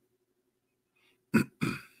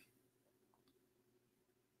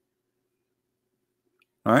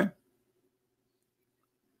 All right.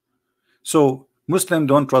 So Muslim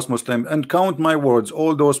don't trust Muslim, and count my words,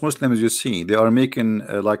 all those Muslims you see, they are making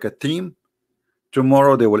like a team.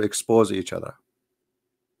 Tomorrow they will expose each other.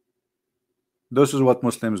 This is what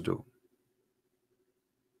Muslims do.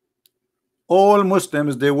 All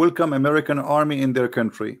Muslims, they welcome American army in their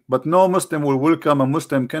country, but no Muslim will welcome a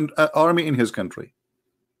Muslim army in his country.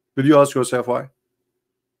 Did you ask yourself why?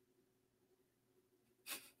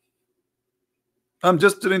 I'm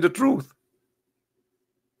just telling the truth.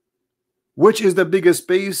 Which is the biggest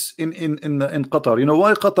base in Qatar? You know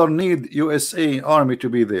why Qatar need USA army to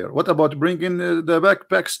be there? What about bringing the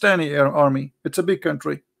Pakistani army? It's a big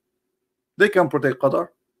country. They can protect Qatar,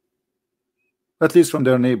 at least from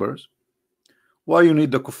their neighbors. Why you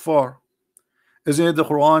need the kuffar? Isn't it the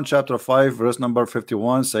Quran chapter 5 verse number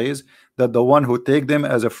 51 says that the one who take them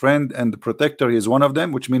as a friend and protector is one of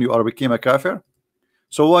them, which means you are became a kafir?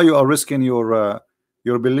 So why you are risking your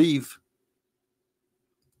belief?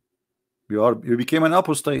 You became an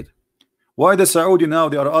apostate. Why the Saudi now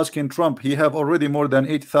they are asking Trump? He have already more than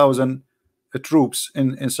 8,000 troops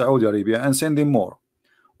in Saudi Arabia and sending more.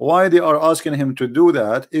 Why they are asking him to do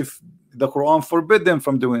that if the Quran forbid them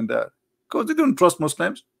from doing that? Because they don't trust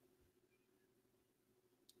Muslims.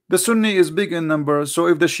 The Sunni is big in numbers, so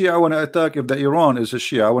if the Shia want to attack, if the Iran is a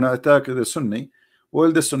Shia want to attack the Sunni,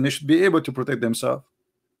 well, the Sunni should be able to protect themselves,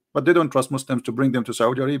 but they don't trust Muslims to bring them to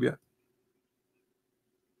Saudi Arabia.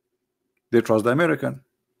 They trust the American.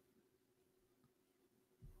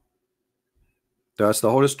 That's the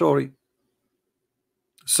whole story.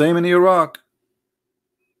 Same in Iraq.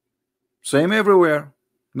 Same everywhere.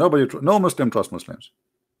 No Muslim trusts Muslims.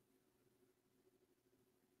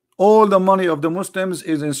 All the money of the Muslims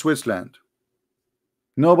is in Switzerland.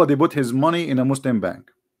 Nobody put his money in a Muslim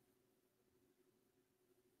bank.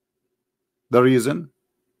 The reason?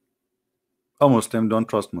 A Muslim don't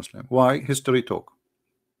trust Muslim. Why? History talk.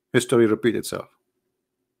 History repeat itself.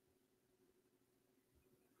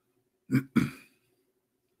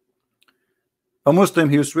 A Muslim,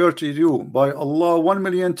 he swear to you by Allah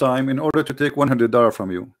 1,000,000 times in order to take $100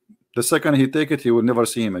 from you. The second he take it, he will never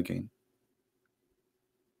see him again.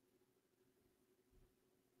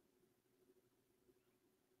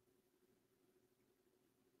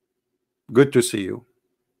 Good to see you.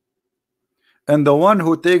 And the one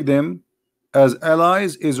who take them as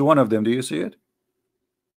allies is one of them. Do you see it?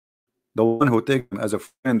 The one who take them as a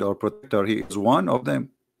friend or protector, he is one of them.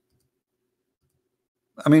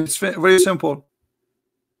 I mean, it's very simple.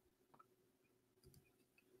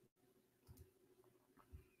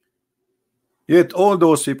 Yet all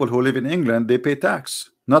those people who live in England, they pay tax.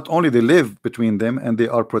 Not only they live between them and they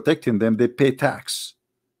are protecting them, they pay tax.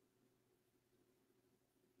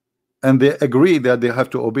 And they agree that they have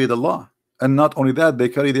to obey the law. And not only that, they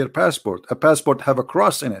carry their passport. A passport have a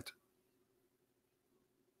cross in it.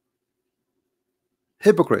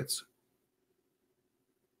 Hypocrites.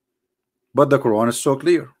 But the Quran is so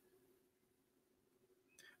clear.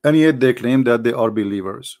 And yet they claim that they are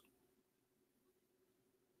believers.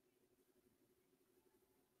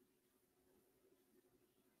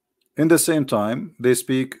 In the same time, they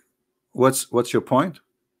speak, what's your point?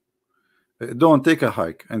 Don't take a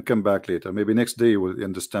hike and come back later. Maybe next day you will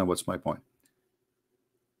understand what's my point.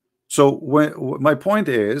 So my point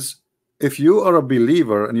is, if you are a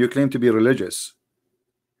believer and you claim to be religious,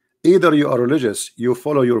 either you are religious, you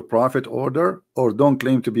follow your prophet order, or don't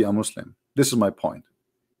claim to be a Muslim. This is my point.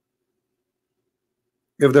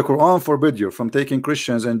 If the Quran forbid you from taking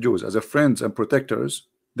Christians and Jews as a friends and protectors,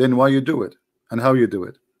 then why you do it and how you do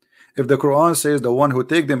it? If the Quran says the one who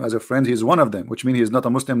take them as a friend, he's one of them, which means he's not a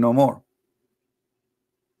Muslim no more.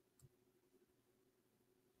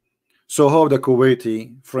 So how the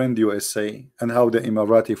Kuwaiti friend USA, and how the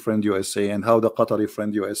Emirati friend USA, and how the Qatari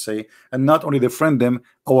friend USA, and not only they friend them,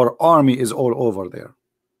 our army is all over there.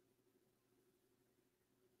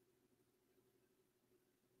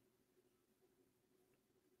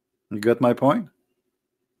 You get my point?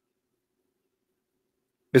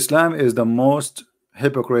 Islam is the most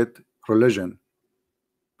hypocrite religion.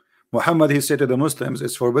 Muhammad, he said to the Muslims,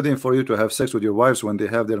 it's forbidden for you to have sex with your wives when they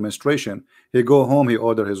have their menstruation. He go home, he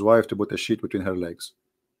ordered his wife to put a sheet between her legs.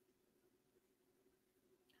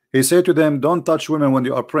 He said to them, don't touch women when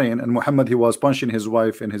you are praying. And Muhammad, he was punching his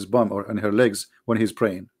wife in his bum or in her legs when he's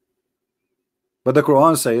praying. But the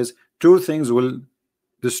Quran says two things will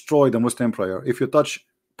destroy the Muslim prayer: if you touch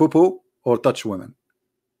poo-poo or touch women.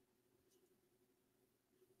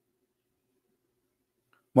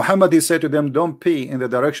 Muhammad, he said to them, don't pee in the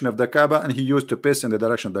direction of the Kaaba, and he used to piss in the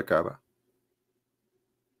direction of the Kaaba.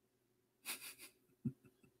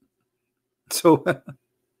 So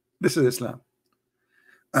this is Islam.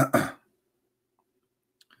 All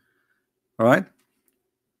right.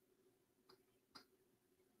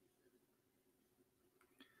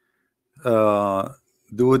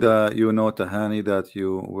 Do you know Tahani that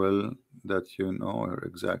you know her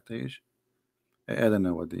exact age? I don't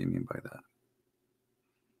know what do you mean by that.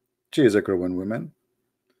 She is a Korean woman,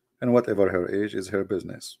 and whatever her age is her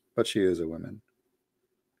business, but she is a woman,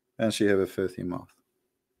 and she have a filthy mouth.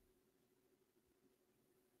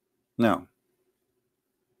 Now,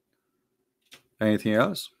 anything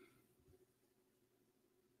else?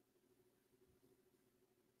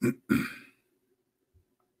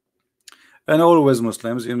 And always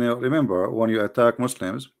Muslims, remember, when you attack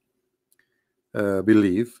Muslims,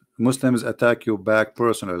 believe Muslims attack you back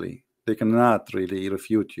personally. They cannot really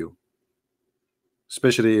refute you,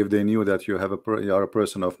 especially if they knew that you are a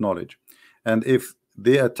person of knowledge. And if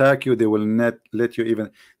they attack you, they will not let you even.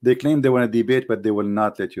 They claim they want to debate, but they will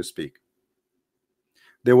not let you speak.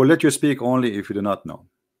 They will let you speak only if you do not know.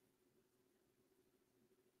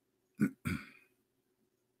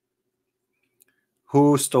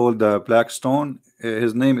 Who stole the black stone?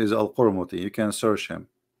 His name is Al-Qurmuti. You can search him.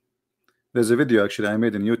 There's a video actually I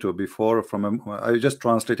made in YouTube before I just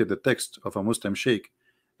translated the text of a Muslim sheikh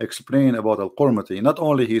explain about Al-Qurmuti. Not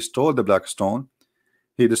only he stole the black stone,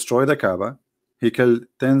 he destroyed the Kaaba, he killed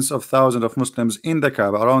tens of thousands of Muslims in the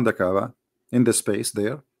Kaaba, around the Kaaba, in the space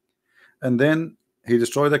there, and then he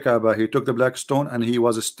destroyed the Kaaba. He took the black stone and he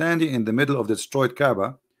was standing in the middle of the destroyed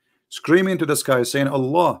Kaaba, screaming to the sky, saying,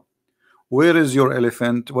 Allah, where is your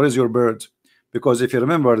elephant? Where is your bird? Because if you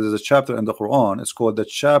remember, there's a chapter in the Quran, it's called the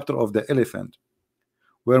chapter of the elephant,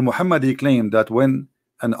 where Muhammad, he claimed that when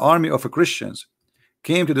an army of Christians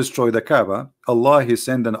came to destroy the Kaaba, Allah, he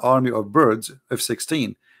sent an army of birds,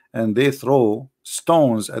 F-16, and they throw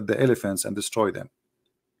stones at the elephants and destroy them.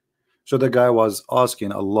 So the guy was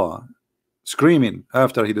asking Allah, screaming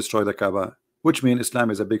after he destroyed the Kaaba, which means Islam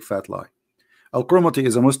is a big fat lie. Al-Qurmuti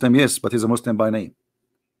is a Muslim, yes, but he's a Muslim by name.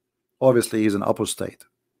 Obviously he's an apostate.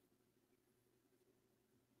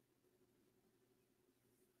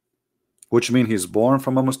 Which means he's born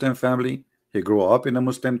from a Muslim family, he grew up in a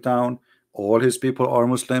Muslim town, all his people are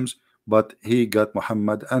Muslims, but he got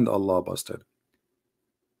Muhammad and Allah busted.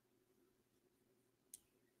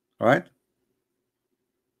 All right.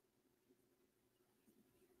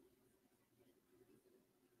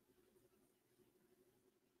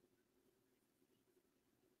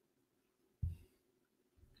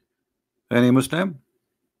 Any Muslim?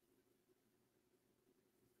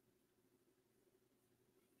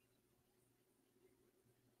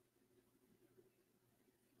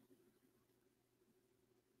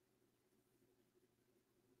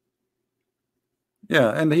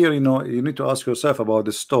 Yeah, and here, you need to ask yourself about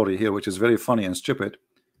this story here, which is very funny and stupid.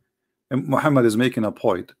 And Muhammad is making a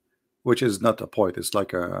point, which is not a point, it's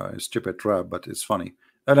like a stupid rap, but it's funny.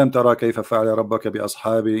 ألم ترى كيف فعل ربك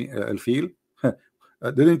بأصحاب الفيل?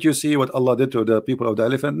 Didn't you see what Allah did to the people of the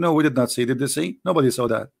elephant? No, we did not see. Did they see? Nobody saw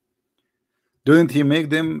that. Didn't he make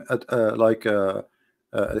them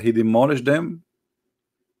he demolished them?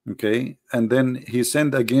 Okay, and then he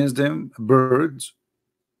sent against them birds.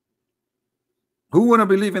 Who wanna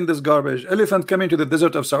believe in this garbage? Elephant coming to the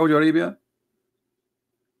desert of Saudi Arabia?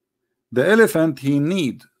 The elephant, he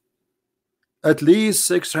need at least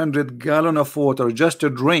 600 gallons of water just to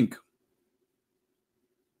drink,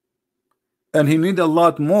 and he need a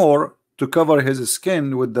lot more to cover his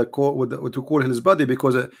skin with the to cool his body,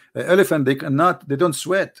 because a elephant, they don't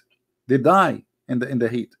sweat, they die in the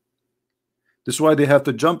heat. That's why they have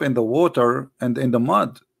to jump in the water and in the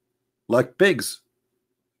mud like pigs.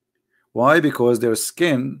 Why? Because their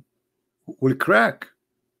skin will crack.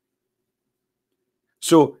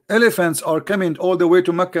 So elephants are coming all the way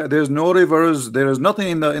to Mecca. There's no rivers, there is nothing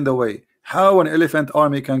in the way. How an elephant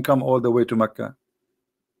army can come all the way to Mecca?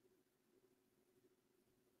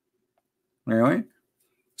 Anyway,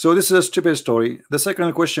 so this is a stupid story. The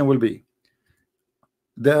second question will be,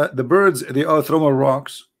 the birds, they are throwing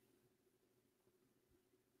rocks.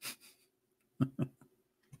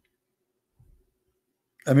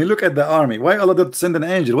 I mean, look at the army. Why Allah did send an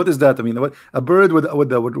angel? What is that? I mean, what, a bird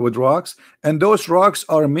with rocks, and those rocks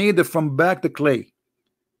are made from back the clay.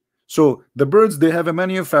 So the birds, they have a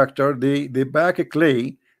manufacturer. They back a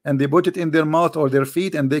clay and they put it in their mouth or their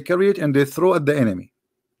feet, and they carry it and they throw at the enemy.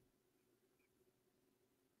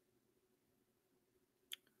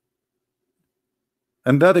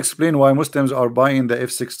 And that explains why Muslims are buying the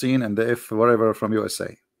F-16 and the F whatever from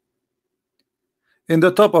USA. In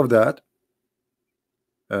the top of that,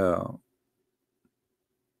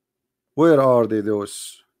 where are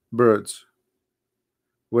those birds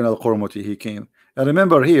when Al-Qurmuti he came? And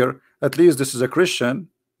remember here, at least this is a Christian.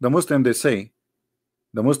 The Muslim, they say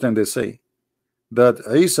that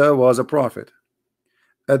Isa was a prophet.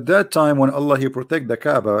 At that time, when Allah he protect the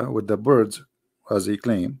Kaaba with the birds, as he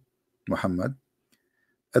claimed, Muhammad,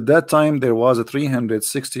 at that time there was a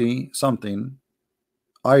 360 something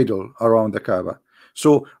idol around the Kaaba.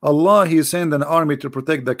 So Allah he sent an army to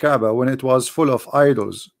protect the Kaaba when it was full of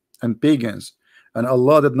idols and pagans, and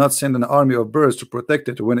Allah did not send an army of birds to protect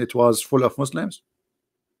it when it was full of Muslims.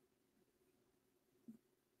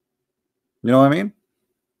 You know what I mean?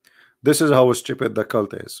 This is how stupid the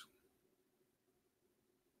cult is.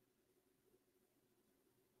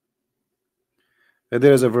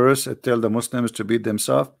 There is a verse that tell the Muslims to beat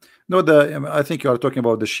themselves. No, I think you are talking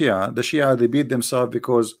about the Shia. The Shia, they beat themselves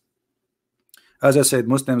because, as I said,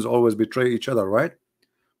 Muslims always betray each other, right?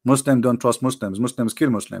 Muslims don't trust Muslims. Muslims kill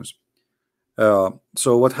Muslims.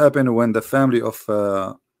 So what happened when the family of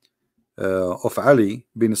Ali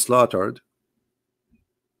been slaughtered,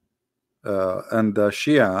 and the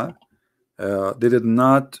Shia, they did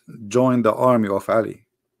not join the army of Ali.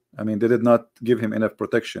 I mean, they did not give him enough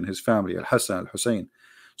protection, his family, Al-Hassan, Al-Hussein.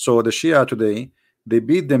 So the Shia today, they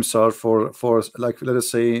beat themselves for like, let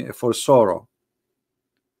us say, for sorrow,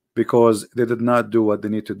 because they did not do what they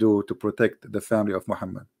need to do to protect the family of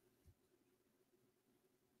Muhammad.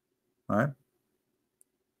 All right?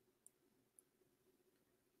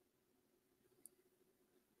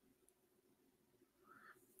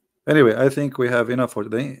 Anyway, I think we have enough for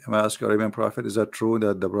today. I'm going to ask Arabian Prophet, is that true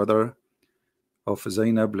that the brother of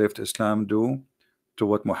Zainab left Islam due to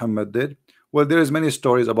what Muhammad did? Well, there is many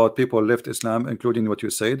stories about people left Islam, including what you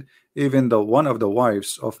said. Even one of the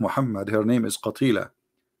wives of Muhammad, her name is Qatila.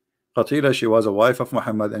 Qatila, she was a wife of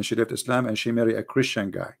Muhammad, and she left Islam and she married a Christian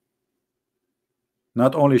guy.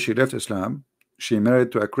 Not only she left Islam, she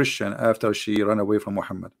married to a Christian after she ran away from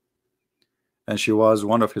Muhammad, and she was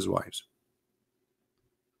one of his wives.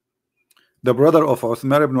 The brother of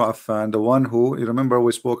Uthman ibn Affan, the one who, you remember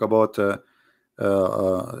we spoke about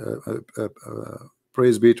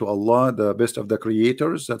praise be to Allah, the best of the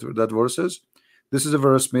creators, that verses. This is a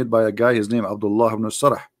verse made by a guy, his name Abdullah ibn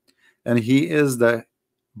Sarah, and he is the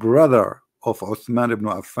brother of Uthman ibn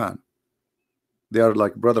Affan. They are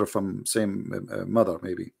like brother from same mother,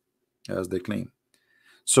 maybe, as they claim.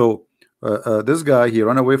 So this guy, he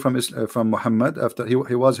ran away from Muhammad after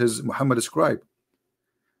he was his Muhammad scribe,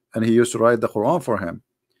 and he used to write the Quran for him.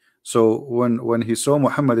 So when he saw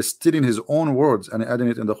Muhammad stealing his own words and adding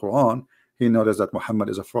it in the Quran, he noticed that Muhammad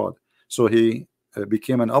is a fraud. So he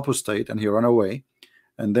became an apostate and he ran away.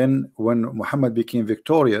 And then when Muhammad became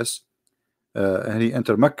victorious and he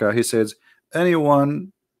entered Mecca, he says,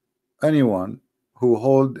 anyone who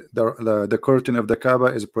hold the curtain of the Kaaba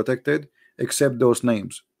is protected except those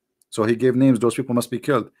names. So he gave names, those people must be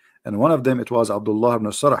killed. And one of them, it was Abdullah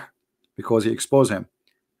ibn Sarah, because he exposed him.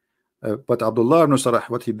 But Abdullah ibn Sarah,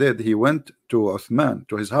 what he did, he went to Uthman,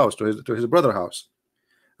 to his house, to his brother's house.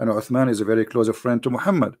 And Uthman is a very close friend to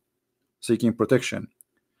Muhammad, seeking protection.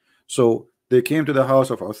 So they came to the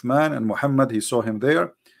house of Uthman, and Muhammad, he saw him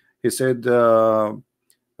there. He said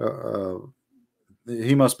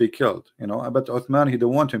he must be killed, you know. But Uthman, he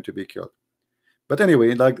didn't want him to be killed. But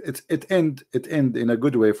anyway, like it end in a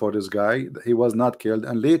good way for this guy. He was not killed,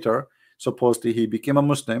 and later supposedly he became a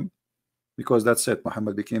Muslim, because that's it.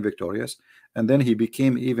 Muhammad became victorious, and then he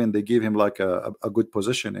became, even they gave him like a good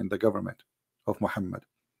position in the government of Muhammad,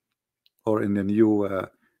 or in the new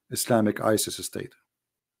Islamic ISIS state.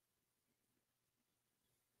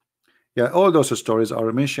 Yeah, all those stories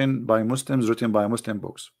are mentioned by Muslims, written by Muslim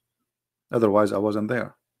books. Otherwise, I wasn't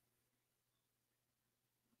there.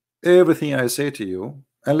 Everything I say to you,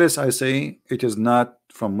 unless I say it is not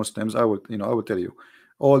from Muslims, I would, I would tell you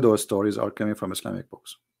all those stories are coming from Islamic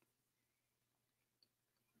books.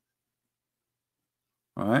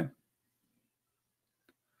 All right.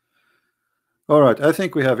 All right. I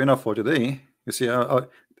think we have enough for today. You see,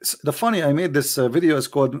 the funny, I made this video is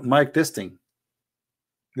called mic testing.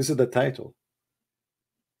 This is the title.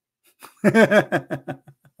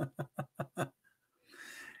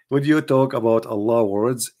 Would you talk about Allah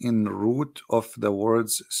words in root of the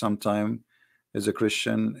words sometime as a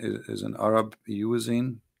Christian is an Arab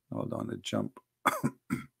using, hold on, it jump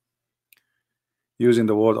using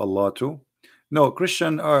the word Allah too? No,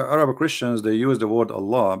 Arab Christians, they use the word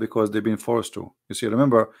Allah because they've been forced to. You see,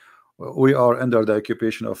 remember, we are under the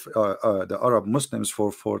occupation of the Arab Muslims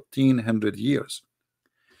for 1400 years.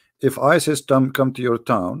 If ISIS come to your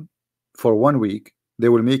town for 1 week, they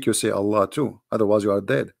will make you say Allah too, otherwise you are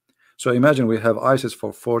dead. So imagine we have ISIS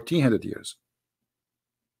for 1400 years.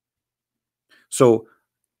 So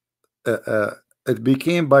it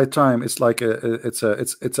became, by time, it's like it's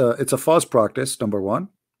a false practice. Number one,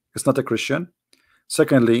 it's not a Christian.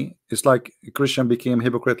 Secondly, it's like a Christian became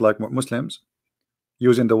hypocrite like Muslims,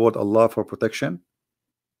 using the word Allah for protection.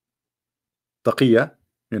 Taqiyya,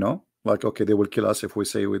 like, okay, they will kill us if we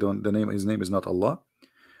say we don't, his name is not Allah.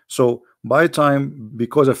 So by time,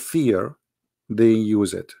 because of fear, they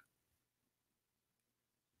use it.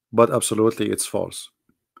 But absolutely it's false.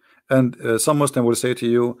 And some Muslim will say to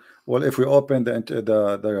you, well, if we open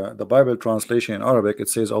the Bible translation in Arabic, it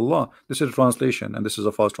says Allah. This is a translation, and this is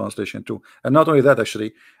a false translation too. And not only that,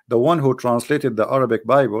 actually, the one who translated the Arabic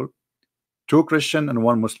Bible, 2 Christian and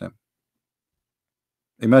 1 Muslim.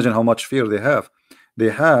 Imagine how much fear they have. They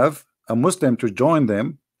have a Muslim to join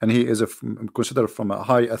them, and he is considered from a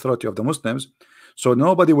high authority of the Muslims. So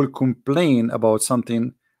nobody will complain about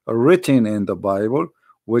something written in the Bible,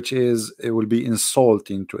 which is, it will be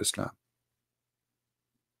insulting to Islam.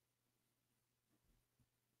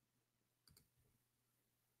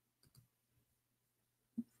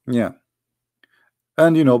 Yeah.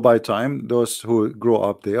 And by time, those who grow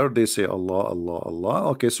up there, they say Allah, Allah, Allah.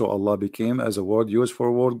 Okay, so Allah became as a word used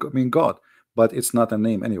for God, but it's not a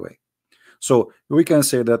name anyway. So we can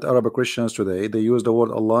say that Arab Christians today, they use the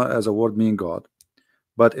word Allah as a word meaning God,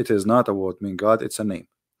 but it is not a word meaning God, it's a name,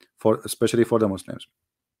 especially for the Muslims.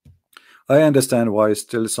 I understand why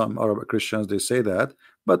still some Arab Christians, they say that,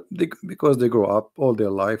 but because they grow up all their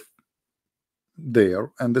life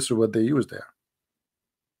there, and this is what they use there,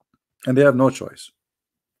 and they have no choice.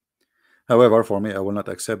 However, for me, I will not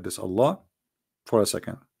accept this Allah for a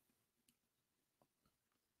second.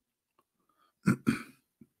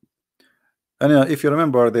 And if you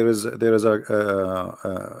remember, there is a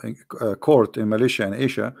court in Malaysia and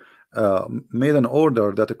Asia made an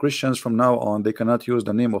order that the Christians from now on, they cannot use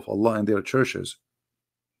the name of Allah in their churches.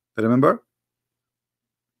 Remember?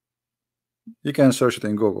 You can search it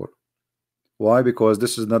in Google. Why? Because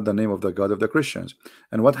this is not the name of the God of the Christians.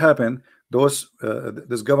 And what happened? This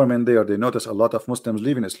government there, they noticed a lot of Muslims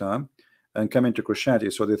leaving Islam and coming to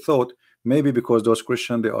Christianity. So they thought maybe because those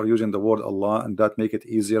Christians, they are using the word Allah, and that make it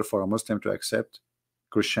easier for a Muslim to accept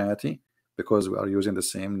Christianity because we are using the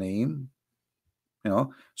same name.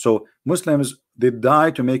 So Muslims, they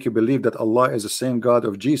die to make you believe that Allah is the same God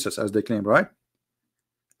of Jesus as they claim, right?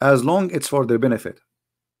 As long it's for their benefit.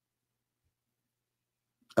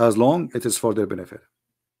 As long it is for their benefit.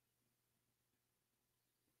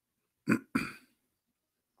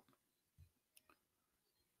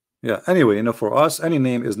 Yeah, anyway, for us, any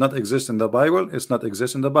name is not exist in the Bible, it's not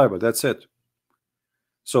exist in the Bible. That's it.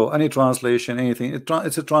 So any translation, anything,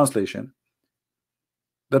 it's a translation.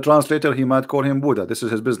 The translator, he might call him Buddha. This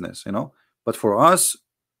is his business, But for us,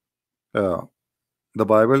 The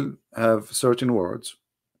Bible have certain words.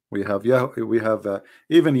 We have we have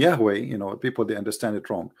even Yahweh. You know, people they understand it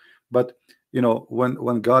wrong. But you know,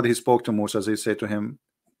 when God he spoke to Moses, he said to him,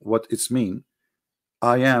 "What it's mean?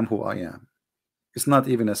 I am who I am." It's not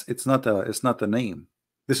even a, it's not a name.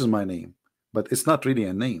 This is my name, but it's not really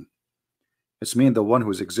a name. It's mean the one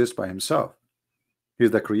who exists by himself.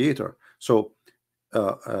 He's the creator. So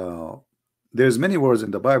uh, uh, there's many words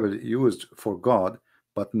in the Bible used for God,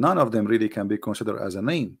 but none of them really can be considered as a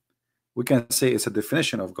name. We can say it's a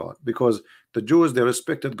definition of God, because the Jews they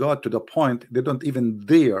respected God to the point they don't even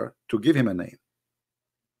dare to give him a name.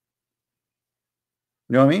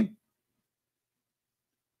 You know what I mean?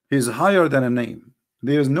 He's higher than a name.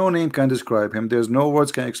 There's no name can describe him. There's no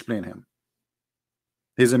words can explain him.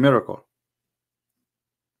 He's a miracle,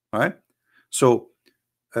 right? So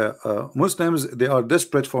Muslims they are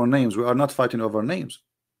desperate for names. We are not fighting over names.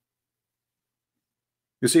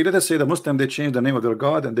 You see, let us say the Muslim they change the name of their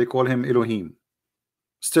God and they call him Elohim.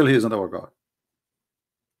 Still, he is not our God.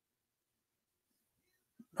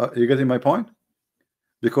 You getting my point?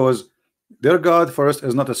 Because their God first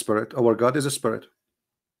is not a spirit. Our God is a spirit.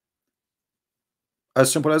 As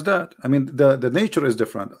simple as that. I mean, the nature is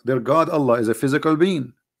different. Their God, Allah, is a physical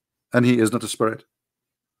being, and He is not a spirit.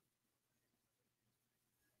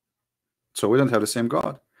 So we don't have the same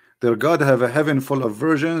God. Their God have a heaven full of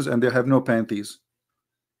virgins, and they have no panties.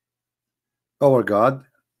 Our God,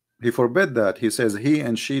 He forbid that. He says he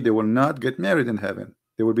and she they will not get married in heaven.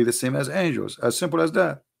 They will be the same as angels. As simple as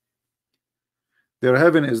that. Their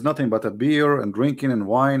heaven is nothing but a beer and drinking and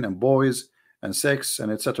wine and boys and sex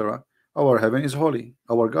and etc. Our heaven is holy.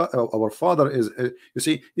 Our God, our Father is. You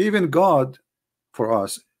see, even God, for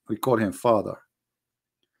us, we call Him Father.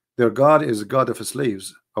 Their God is God of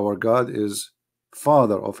slaves. Our God is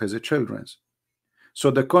Father of His children.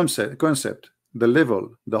 So the concept, the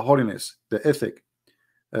level, the holiness, the ethic,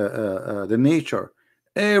 the nature,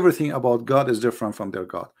 everything about God is different from their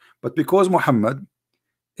God. But because Muhammad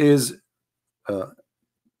is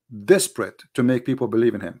desperate to make people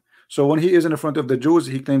believe in him, so when he is in front of the Jews,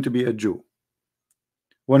 he claimed to be a Jew.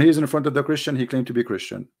 When he is in front of the Christian, he claimed to be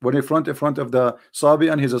Christian. When in front of the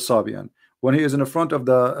Sabian, he's a Sabian. When he is in front of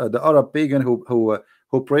the Arab pagan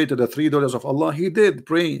who prayed to the three daughters of Allah, he did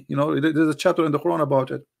pray. You know, there's a chapter in the Quran about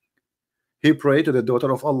it. He prayed to the daughter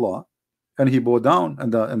of Allah, and he bowed down,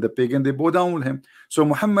 and the pagan they bowed down with him. So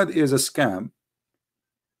Muhammad is a scam.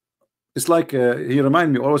 It's like he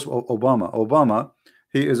reminded me always of Obama. Obama,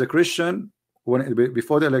 he is a Christian. When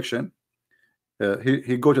before the election,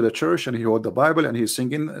 he go to the church and he hold the Bible and he's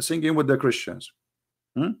singing with the Christians.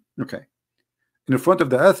 Okay. In front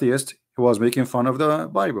of the atheist, he was making fun of the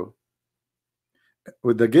Bible.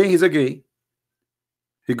 With the gay, he's a gay.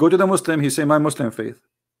 He go to the Muslim, he say my Muslim faith.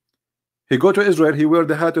 He go to Israel, he wear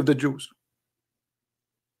the hat of the Jews.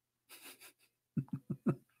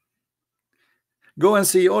 Go and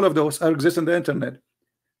see all of those exist on the internet.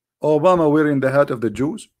 Obama wearing the hat of the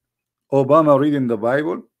Jews, Obama reading the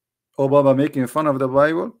Bible, Obama making fun of the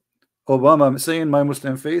Bible, Obama saying my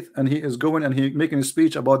Muslim faith, and he is going and he making a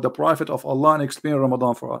speech about the Prophet of Allah and explaining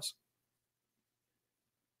Ramadan for us.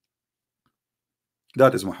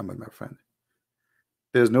 That is Muhammad, my friend.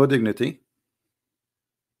 There's no dignity.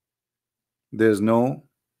 There's no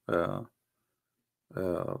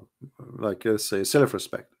like let's say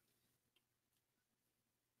self-respect.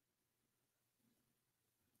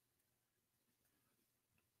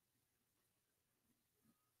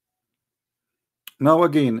 Now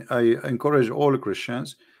again, I encourage all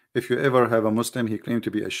Christians, if you ever have a Muslim he claimed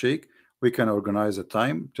to be a sheikh, we can organize a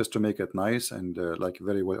time just to make it nice and like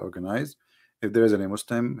very well organized. If there is any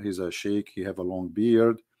Muslim, he's a sheikh, he have a long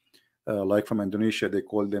beard, like from Indonesia they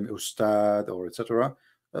call them ustad or etc.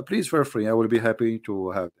 Please feel free, I will be happy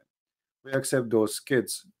to have them. We accept those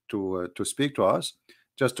kids to speak to us,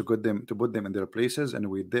 just to put them in their places, and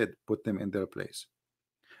we did put them in their place.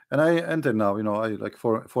 And I enter now, you know, I like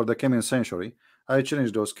for the coming century, I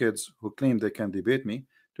challenge those kids who claim they can debate me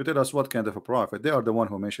to tell us what kind of a prophet. They are the one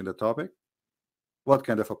who mentioned the topic. What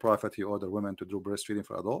kind of a prophet he ordered women to do breastfeeding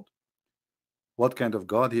for adult? What kind of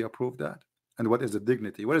God he approved that? And what is the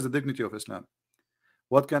dignity? What is the dignity of Islam?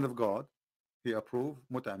 What kind of God he approved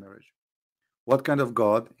muta marriage? What kind of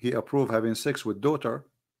God he approved having sex with daughter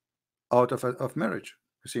out of marriage?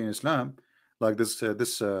 You see in Islam, like this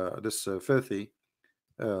filthy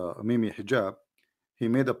Mimi Hijab, he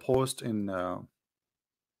made a post in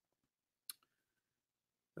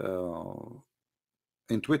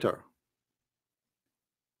Twitter,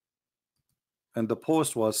 and the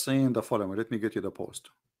post was saying the following. Let me get you the post.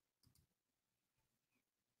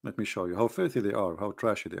 Let me show you how filthy they are, how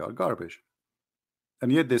trashy they are, garbage.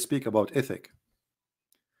 And yet they speak about ethic.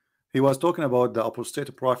 He was talking about the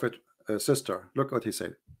apostate prophet sister. Look what he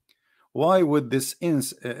said. Why would this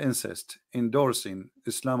incest endorsing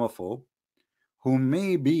Islamophobe who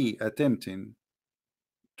may be attempting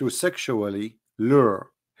to sexually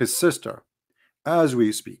lure his sister as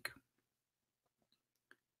we speak,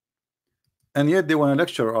 and yet they want to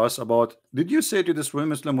lecture us about, did you say to this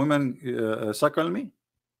Muslim woman, suckle me?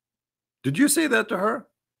 Did you say that to her?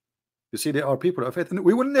 You see, there are people of faith, and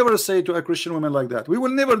we will never say to a Christian woman like that. We will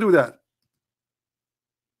never do that.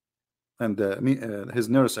 And his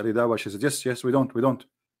nurse Ali Dawa, she said, yes, we don't.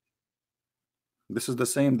 This is the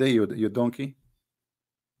same day, you donkey.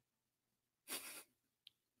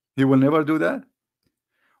 He will never do that.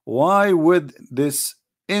 Why would this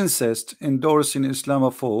incest endorsing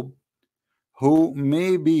Islamophobe who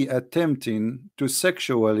may be attempting to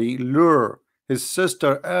sexually lure his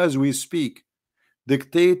sister as we speak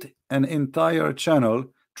dictate an entire channel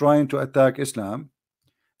trying to attack Islam,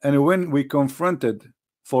 and when we confronted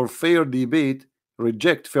for fair debate,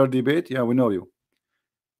 reject fair debate? Yeah, we know you.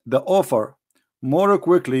 The offer more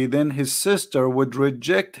quickly than his sister would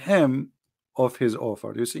reject him of his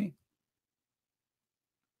offer. You see?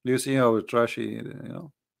 Do you see how trashy,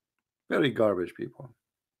 very garbage people.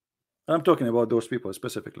 I'm talking about those people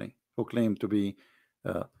specifically who claim to be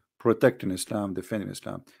protecting Islam, defending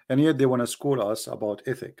Islam, and yet they want to school us about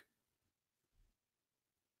ethic.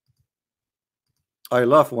 I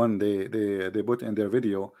laugh when they put in their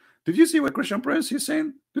video, did you see what Christian Prince is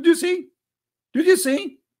saying? Did you see? Did you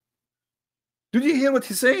see? Did you hear what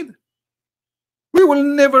he said? We will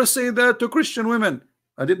never say that to Christian women.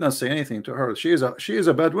 I did not say anything to her. She is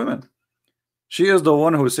a bad woman. She is the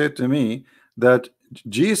one who said to me that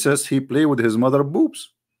Jesus, he played with his mother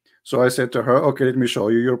boobs. So I said to her, okay, let me show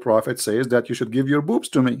you. Your prophet says that you should give your boobs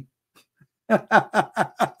to me.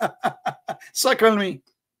 Suckle me.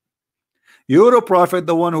 You're a prophet,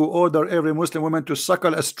 the one who ordered every Muslim woman to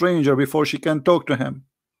suckle a stranger before she can talk to him.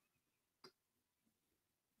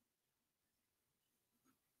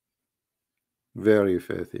 Very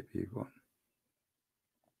filthy people.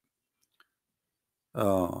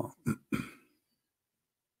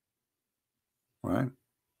 Right.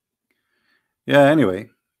 Yeah, anyway,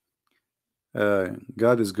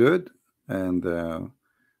 God is good, and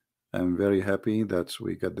I'm very happy that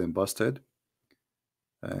we got them busted.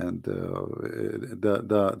 And the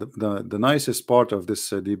nicest part of this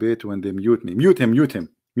debate, when they mute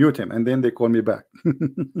him, and then they call me back.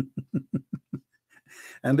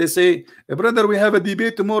 And they say, brother, we have a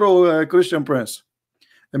debate tomorrow, Christian Prince.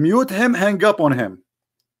 Mute him, hang up on him.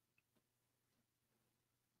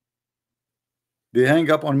 They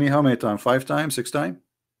hang up on me how many times? 5 times, 6 times?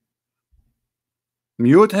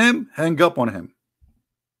 Mute him, hang up on him.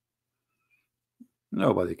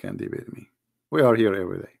 Nobody can debate me. We are here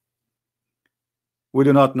every day. We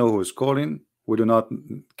do not know who is calling. We do not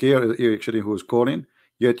care actually who is calling,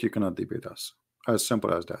 yet you cannot debate us. As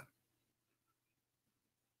simple as that.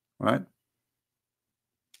 Right?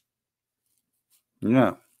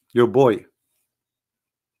 Yeah, your boy.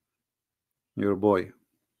 Your boy.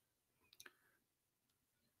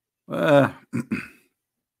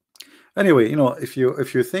 Anyway, if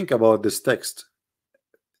you think about this text,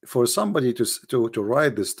 for somebody to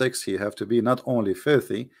write this text, he have to be not only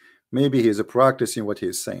filthy, maybe he's practicing what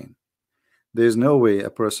he's saying. There's no way a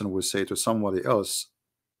person would say to somebody else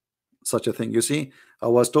such a thing. You see, I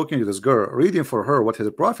was talking to this girl, reading for her what his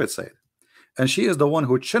prophet said, and she is the one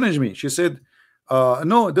who challenged me. She said,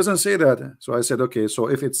 no, it doesn't say that. So I said, okay, so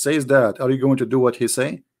if it says that, are you going to do what he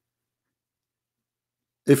say?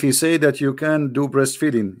 If he say that you can do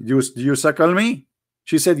breastfeeding, do you suckle me?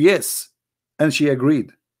 She said yes, and she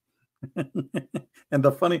agreed. And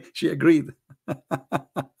the funny, she agreed.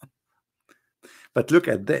 But look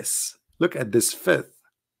at this. Look at this filth.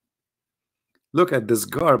 Look at this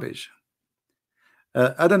garbage.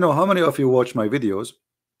 I don't know how many of you watch my videos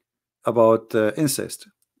about incest.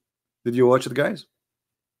 Did you watch it, guys?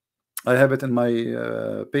 I have it in my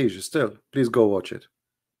page still. Please go watch it.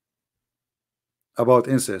 About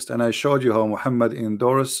incest. And I showed you how Muhammad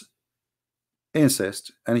endorsed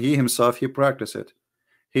incest, and he himself, he practiced it.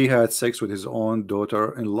 He had sex with his own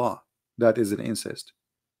daughter-in-law. That is an incest.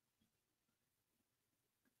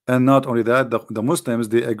 And not only that, the Muslims,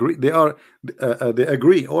 they agree, they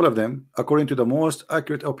agree, all of them, according to the most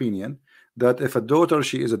accurate opinion, that if a daughter,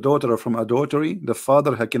 she is a daughter from adultery, the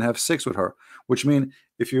father can have sex with her. Which means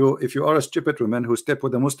if you are a stupid woman who slept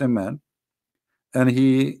with a Muslim man, and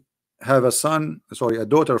he have a son, sorry, a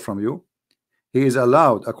daughter from you, he is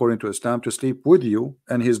allowed, according to Islam, to sleep with you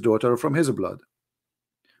and his daughter from his blood.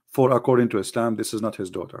 For according to Islam, this is not his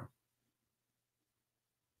daughter.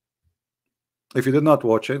 If you did not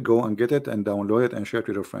watch it, go and get it and download it and share it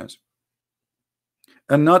with your friends.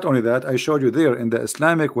 And not only that, I showed you there in the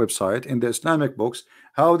Islamic website, in the Islamic books,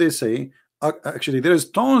 how they say, actually there is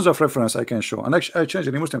tons of reference I can show. And actually I changed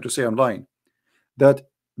any Muslim to say I'm lying, that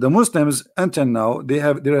the Muslims until now they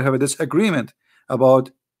have a disagreement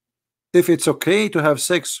about if it's okay to have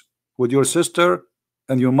sex with your sister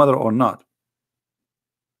and your mother or not.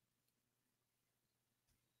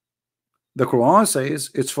 The Quran says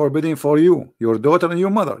it's forbidden for you, your daughter and your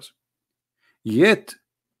mothers. Yet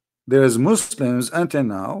there is Muslims until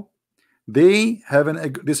now, they have a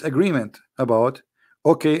disagreement about,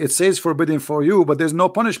 okay, it says forbidden for you, but there's no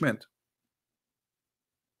punishment.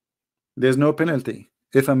 There's no penalty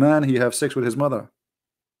if a man he have sex with his mother.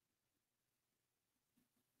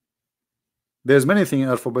 There's many things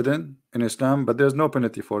are forbidden in Islam, but there's no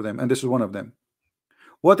penalty for them, and this is one of them.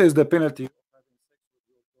 What is the penalty of having sex with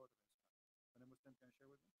your daughter? And a Muslim can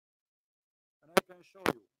share with me? And I can show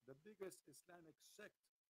you the biggest Islamic sect,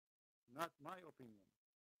 not my opinion,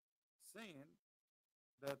 saying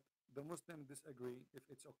that the Muslim disagree if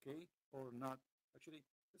it's okay or not. Actually,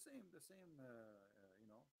 the same, you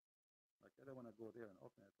know, like I don't want to go there and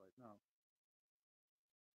open it right now,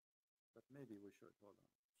 but maybe we should. Hold on.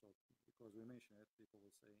 So because we mention it, people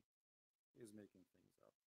will say he's making things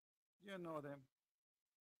up. You know them.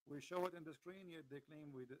 We show it in the screen, yet they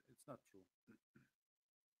claim it's not true.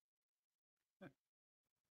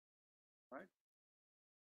 Right?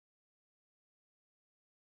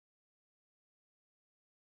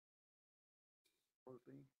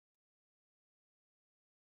 Fourthly,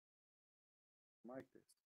 mic test.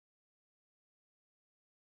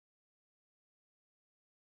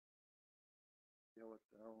 You know what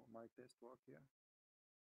how mic test work here?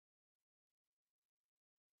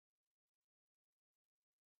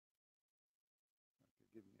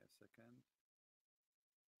 Okay, give me a second.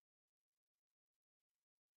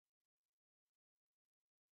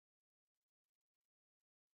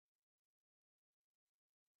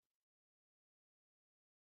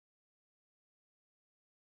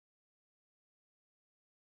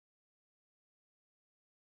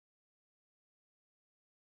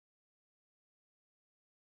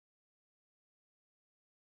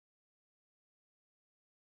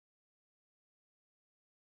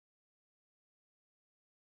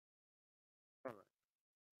 All right.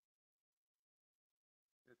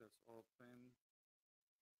 Let us open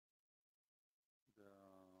the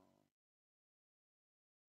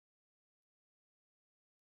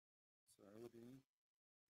Saudi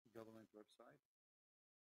government website.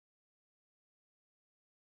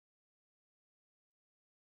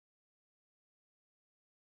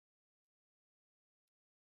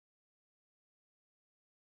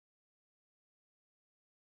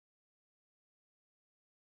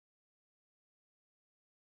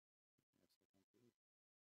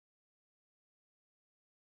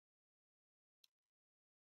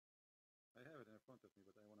 I have it in front of me,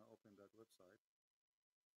 but I want to open that website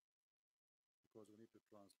because we need to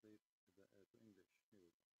translate to English. Here we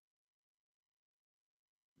go.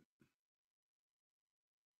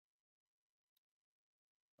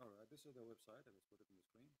 All right, this is the website. I just put it on the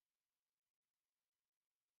screen.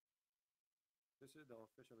 This is the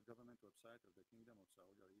official government website of the Kingdom of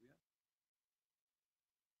Saudi Arabia.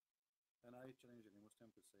 And I challenge any Muslim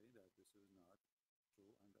to say that this is not true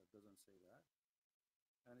and that doesn't say that.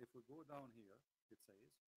 And if we go down here, it says,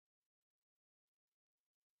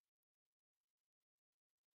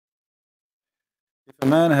 if a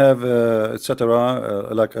man have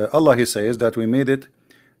etc. Like Allah, he says that we made it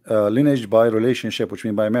lineage by relationship, which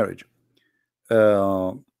means by marriage.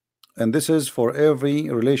 And this is for every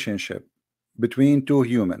relationship between two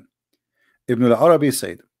human. Ibn al-Arabi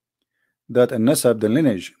said that a nasab, the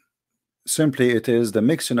lineage, simply it is the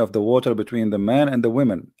mixing of the water between the man and the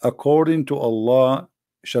women according to Allah,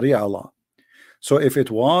 Sharia Allah. So if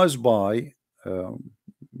it was by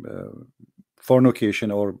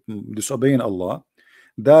fornication or disobeying Allah,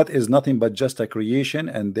 that is nothing but just a creation,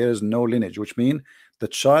 and there is no lineage, which means the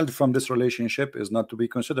child from this relationship is not to be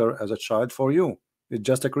considered as a child for you. It's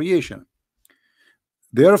just a creation.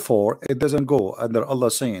 Therefore, it doesn't go under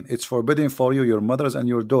Allah saying it's forbidden for you, your mothers and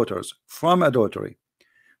your daughters from adultery,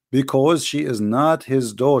 because she is not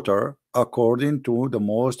his daughter according to the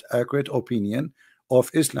most accurate opinion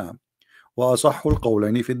of Islam, وأصح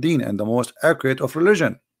القولين في الدين, and the most accurate of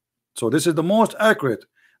religion. So this is the most accurate,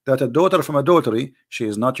 that a daughter from adultery, she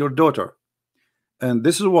is not your daughter. And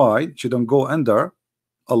this is why she don't go under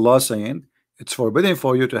Allah saying it's forbidden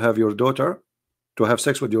for you to have your daughter, to have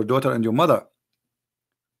sex with your daughter and your mother.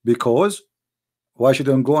 Because why she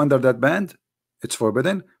don't go under that band? It's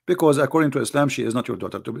forbidden because according to Islam she is not your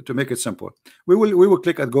daughter. To make it simple, we will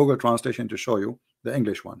click at Google translation to show you the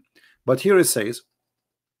English one. But here it says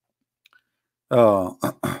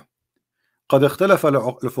قد اختلف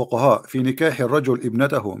الفقهاء في نكاح الرجل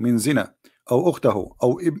ابنته من زنا أو أخته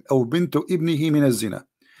أو بنت ابنه من الزنا.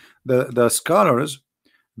 The scholars,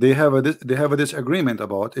 they have a disagreement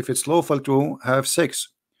about if it's lawful to have sex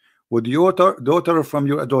with your daughter from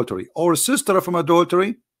your adultery, or sister from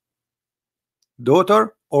adultery,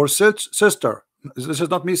 daughter or sister. This is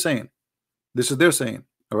not me saying, this is their saying.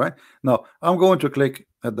 All right, now I'm going to click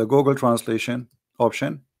at the Google translation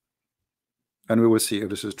option and we will see if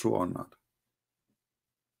this is true or not.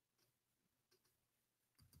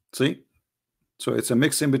 See, so it's a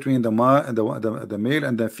mixing between the male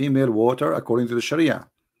and the female water according to the Sharia.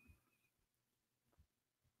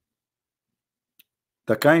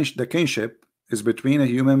 The kinship is between a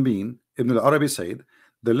human being. Ibn al-Arabi said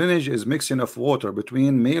the lineage is mixing of water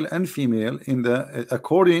between male and female in the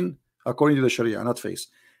according to the Sharia, not face,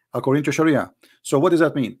 according to Sharia. So what does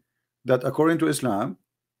that mean? That according to Islam,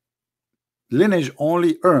 lineage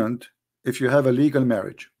only earned if you have a legal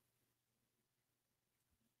marriage.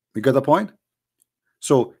 We got the point?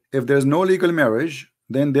 So if there's no legal marriage,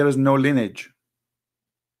 then there is no lineage.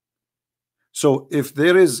 So if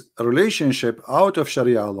there is a relationship out of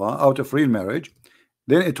Sharia law, out of real marriage,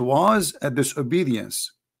 then it was a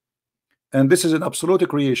disobedience. And this is an absolute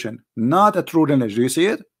creation, not a true lineage. Do you see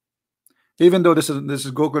it? Even though this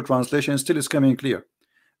is Google translation, still is coming clear.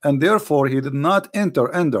 And therefore he did not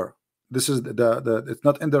enter under. This is it's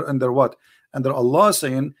not under what? Under Allah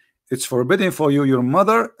saying it's forbidden for you, your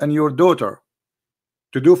mother and your daughter,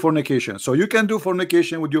 to do fornication. So you can do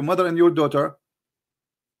fornication with your mother and your daughter.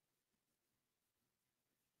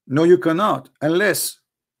 No, you cannot, unless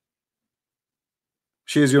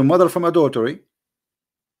she is your mother from adultery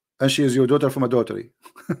and she is your daughter from adultery.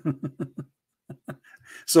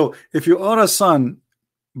 So if you are a son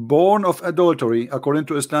born of adultery, according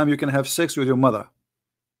to Islam, you can have sex with your mother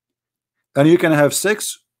and you can have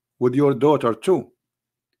sex with your daughter too.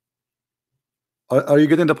 Are you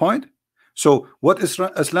getting the point? So what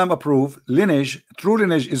Islam approve, lineage, true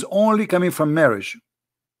lineage, is only coming from marriage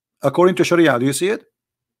according to Sharia. Do you see it?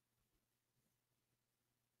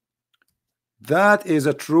 That is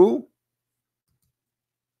a true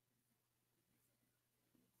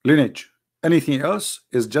lineage. Anything else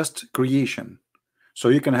is just creation. So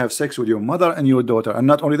you can have sex with your mother and your daughter. And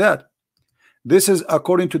not only that, this is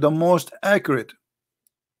according to the most accurate,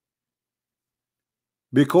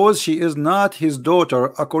 because she is not his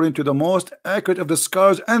daughter according to the most accurate of the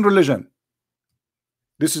scholars and religion.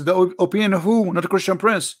 This is the opinion of who? Not a Christian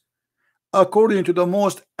Prince. According to the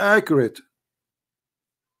most accurate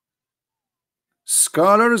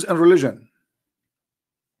scholars and religion.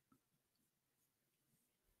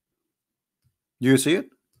 Do you see it?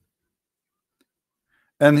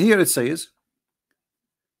 And here it says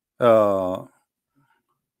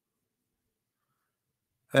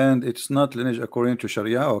and it's not lineage according to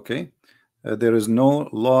Sharia. Okay, there is no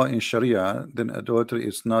law in Sharia, then adultery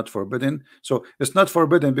is not forbidden. So it's not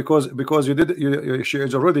forbidden because she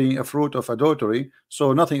is already a fruit of adultery,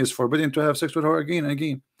 so nothing is forbidden to have sex with her again and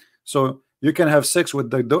again. So you can have sex with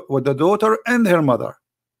the daughter and her mother,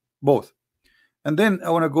 both. And then I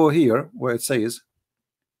want to go here where it says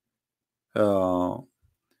the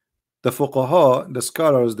fuqaha, the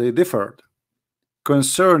scholars, they differed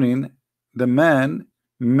concerning the man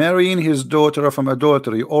marrying his daughter from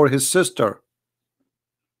adultery, or his sister,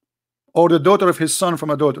 or the daughter of his son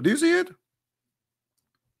from adultery. Do you see it?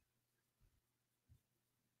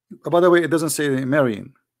 By the way, it doesn't say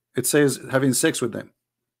marrying, it says having sex with them.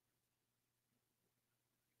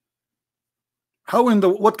 How in the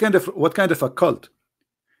what kind of a cult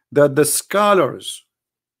that the scholars,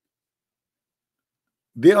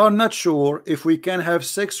 they are not sure if we can have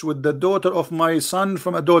sex with the daughter of my son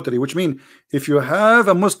from adultery, which means if you have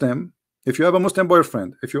a Muslim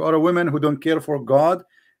boyfriend, if you are a woman who don't care for God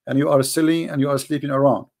and you are silly and you are sleeping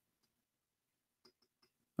around,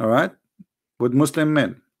 all right, with Muslim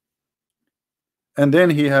men, and then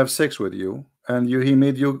he have sex with you and he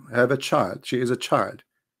made you have a child, she is a child,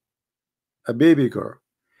 a baby girl,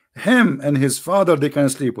 him and his father, they can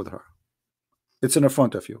sleep with her. It's in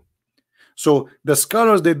front of you. So the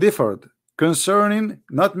scholars, they differed concerning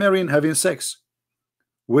not marrying, having sex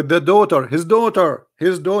with the daughter, his daughter,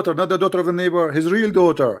 not the daughter of the neighbor, his real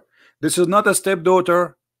daughter. This is not a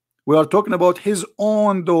stepdaughter. We are talking about his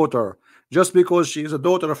own daughter. Just because she is a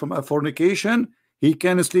daughter from a fornication, he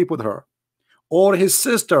can sleep with her. Or his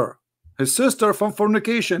sister from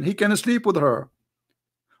fornication, he can sleep with her.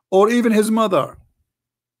 Or even his mother.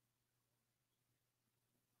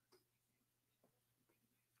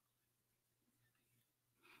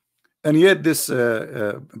 And yet this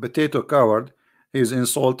potato coward is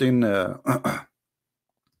insulting the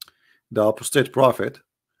apostate prophet,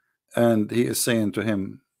 and he is saying to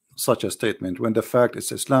him such a statement when the fact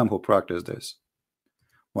it's Islam who practiced this.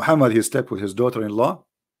 Muhammad, he slept with his daughter-in-law,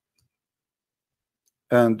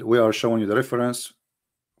 and we are showing you the reference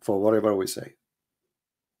for whatever we say.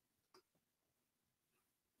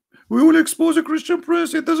 We will expose a Christian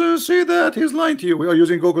press. It doesn't say that. He's lying to you. We are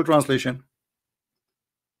using Google Translation.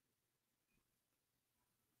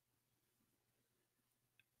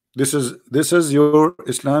 This is your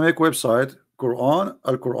Islamic website, Quran,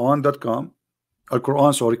 alquran.com,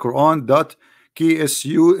 Al-Quran, sorry,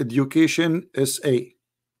 Quran.ksu Education SA.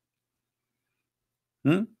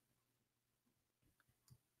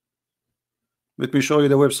 Let me show you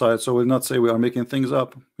the website so we'll not say we are making things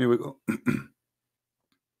up. Here we go. Do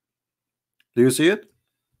you see it?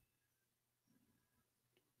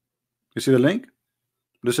 You see the link?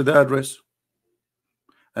 This is the address.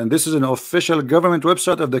 And this is an official government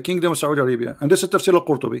website of the Kingdom of Saudi Arabia. And this is Tafsir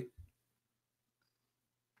al-Qurtubi.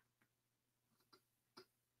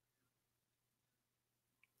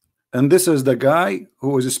 And this is the guy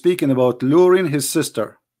who is speaking about luring his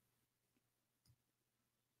sister.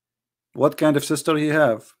 What kind of sister he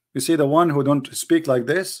have? You see, the one who don't speak like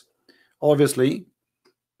this, obviously,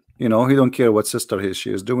 you know, he don't care what sister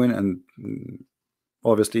she is doing, and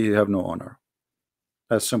obviously he have no honor.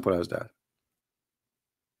 As simple as that.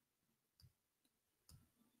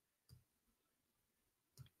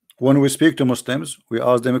 When we speak to Muslims, we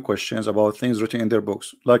ask them questions about things written in their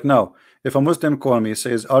books. Like now, if a Muslim call me,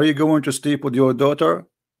 says, are you going to sleep with your daughter?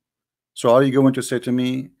 So are you going to say to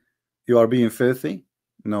me, you are being filthy?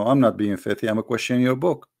 No, I'm not being filthy. I'm questioning your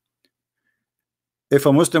book. If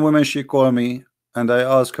a Muslim woman, she call me and I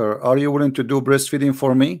ask her, are you willing to do breastfeeding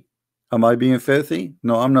for me? Am I being filthy?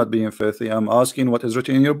 No, I'm not being filthy. I'm asking what is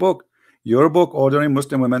written in your book. Your book ordering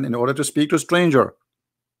Muslim women in order to speak to a stranger,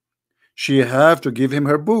 she have to give him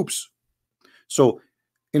her boobs. So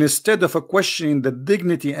instead of questioning the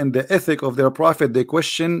dignity and the ethic of their prophet, they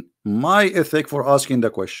question my ethic for asking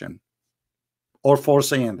the question or for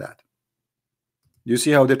saying that. You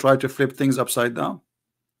see how they try to flip things upside down?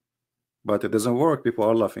 But it doesn't work. People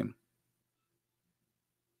are laughing.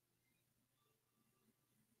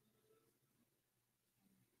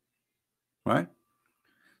 Right?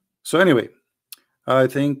 So anyway, I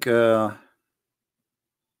think there's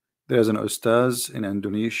an ustaz in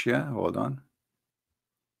Indonesia. Hold on.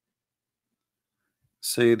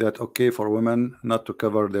 Say that okay for women not to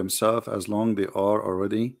cover themselves as long they are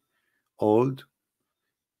already old.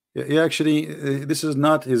 Yeah, actually, this is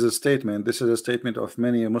not his statement. This is a statement of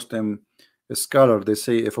many Muslim scholars. They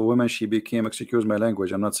say if a woman she became, excuse my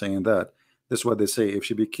language, I'm not saying that. This is what they say. If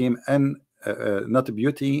she became not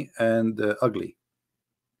beauty and ugly,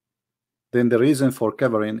 then the reason for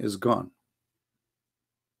covering is gone.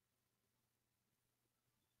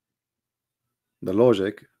 The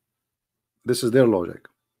logic, this is their logic.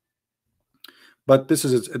 But this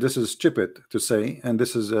is stupid to say, and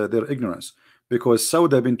this is their ignorance. Because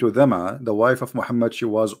Sauda bint Dhama, the wife of Muhammad, she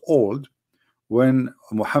was old when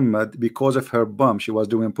Muhammad, because of her bum, she was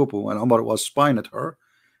doing poo-poo, and Umar was spying at her.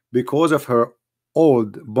 Because of her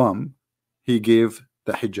old bum, he gave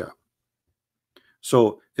the hijab.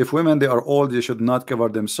 So if women they are old, they should not cover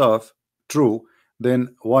themselves. True.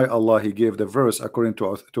 Then why Allah he gave the verse according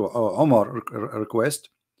to Umar request?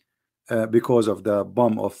 Because of the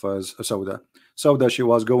bum of Sauda. Sauda, she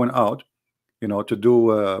was going out, you know, to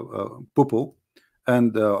do poo-poo,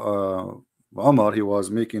 and Umar, he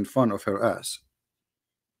was making fun of her ass.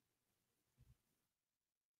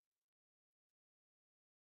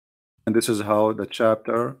 And this is how the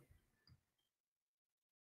chapter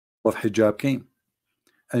of hijab came.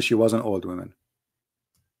 And she was an old woman,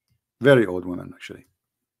 very old woman actually.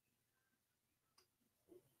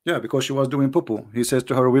 Yeah, because she was doing poo-poo. He says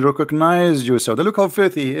to her, we recognize you, Sauda. Look how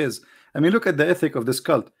filthy he is. I mean, look at the ethic of this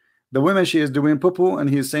cult. The woman, she is doing poo-poo, and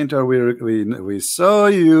he's saying to her, we saw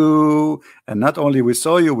you, and not only we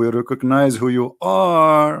saw you, we recognize who you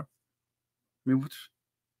are. I mean, what?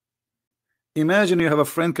 Imagine you have a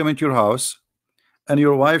friend coming to your house, and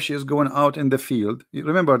your wife, she is going out in the field.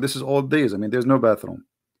 Remember, this is old days. I mean, there's no bathroom.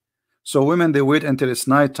 So women, they wait until it's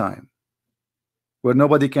nighttime, where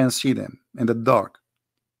nobody can see them in the dark,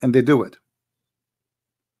 and they do it.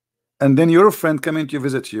 And then your friend coming to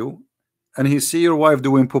visit you, and he see your wife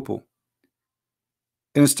doing poo-poo.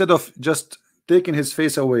 Instead of just taking his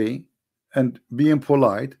face away and being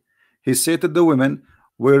polite, he said to the women,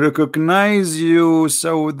 we recognize you,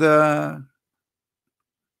 Sauda.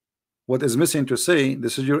 What is missing to say,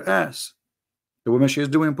 this is your ass. The woman, she is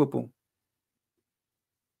doing poo-poo.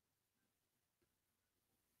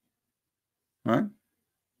 right?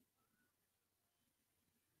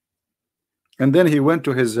 And then he went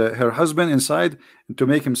to his her husband inside to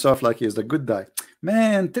make himself like he is the good guy.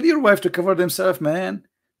 Man, tell your wife to cover themselves, man.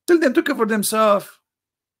 Tell them to cover themselves.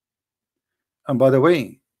 And by the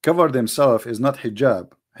way, cover themselves is not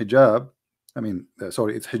hijab. Hijab, I mean,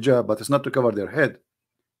 sorry, it's hijab, but it's not to cover their head.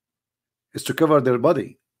 It's to cover their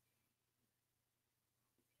body.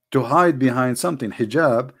 To hide behind something.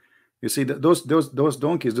 Hijab, you see, that those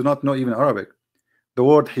donkeys do not know even Arabic. The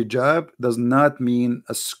word hijab does not mean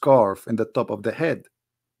a scarf in the top of the head.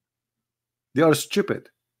 They are stupid.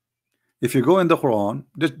 If you go in the Quran,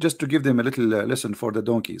 just to give them a little lesson for the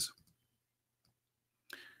donkeys.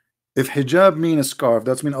 If hijab mean a scarf,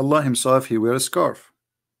 that's mean Allah himself, he wears a scarf.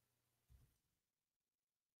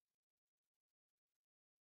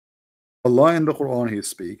 Allah in the Quran,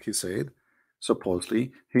 he said,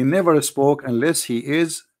 supposedly, he never spoke unless he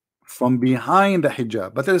is from behind the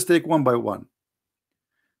hijab. But let's take one by one.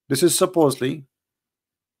 This is supposedly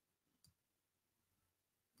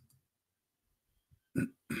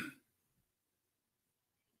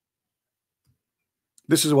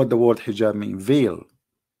this is what the word hijab means. Veil.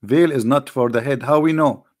 Veil is not for the head. How we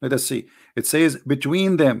know? Let us see. It says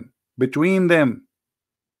between them. Between them.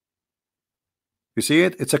 You see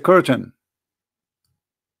it? It's a curtain.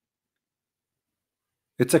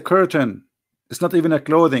 It's a curtain. It's not even a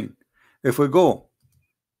clothing. If we go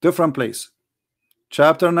different place,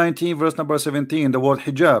 chapter 19 verse number 17, the word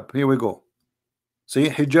hijab. Here we go. See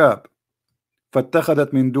hijab.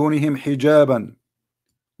 فَاتَّخَذَتْ مِن دُونِهِمْ حِجَابًا.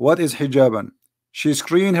 What is hijaban? She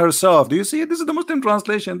screened herself. Do you see it? This is the Muslim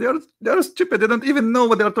translation. They are stupid. They don't even know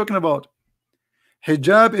what they are talking about.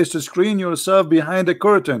 Hijab is to screen yourself behind a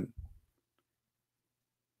curtain.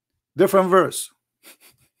 Different verse.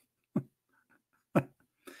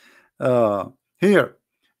 Here,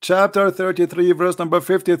 chapter 33, verse number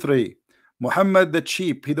 53. Muhammad the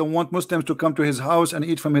cheap, he don't want Muslims to come to his house and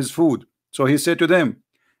eat from his food. So he said to them,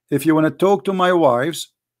 if you want to talk to my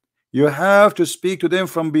wives, you have to speak to them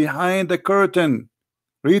from behind the curtain.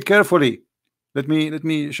 Read carefully. Let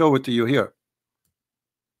me show it to you here.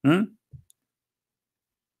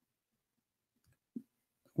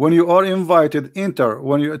 When you are invited, enter.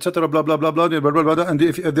 When you etc. Blah blah blah blah blah blah blah. And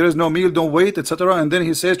if there is no meal, don't wait, etc. And then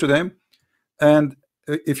he says to them, and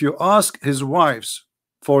if you ask his wives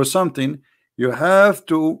for something, you have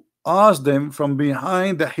to ask them from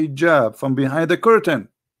behind the hijab, from behind the curtain.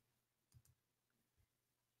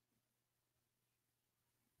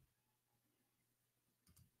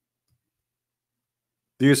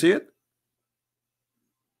 Do you see it?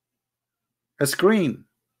 A screen.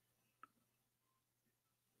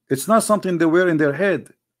 It's not something they wear in their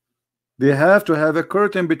head. They have to have a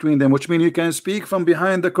curtain between them, which means you can speak from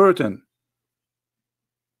behind the curtain.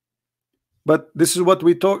 But this is what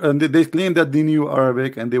we talk, and they claim that they knew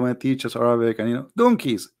Arabic and they want to teach us Arabic, and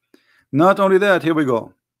donkeys. Not only that, here we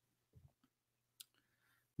go.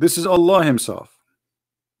 This is Allah himself.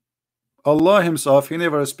 Allah himself, he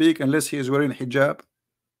never speak unless he is wearing hijab,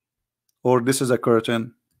 or this is a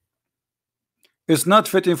curtain. It's not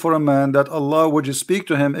fitting for a man that Allah would speak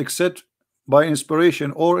to him except by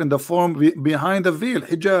inspiration or in the form behind the veil,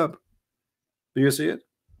 hijab. Do you see it?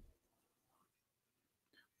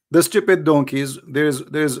 The stupid donkeys.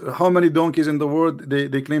 There's how many donkeys in the world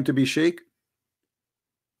they claim to be sheikh?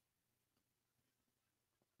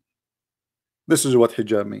 This is what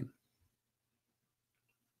hijab mean,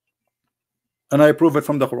 and I prove it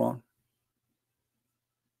from the Quran.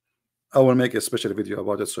 I will make a special video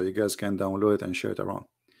about it so you guys can download it and share it around.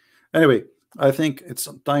 Anyway, I think it's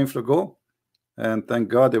time to go, and thank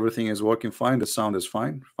God everything is working fine. The sound is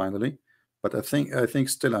fine finally, but I think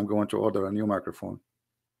still I'm going to order a new microphone.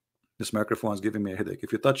 This microphone is giving me a headache.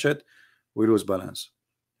 If you touch it, we lose balance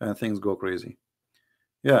and things go crazy.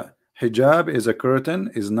 Yeah, hijab is a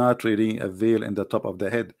curtain, is not really a veil in the top of the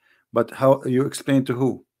head. But how you explain to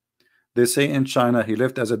who? They say in China he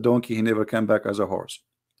left as a donkey, he never came back as a horse.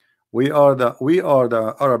 We are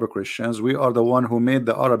the Arab Christians. We are the one who made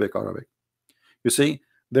the Arabic. You see,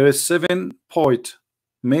 there is 7 poets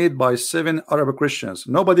made by 7 Arab Christians.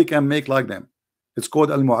 Nobody can make like them. It's called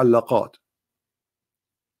al-mu'allaqat.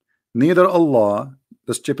 Neither Allah,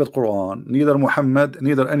 the stupid Quran, neither Muhammad,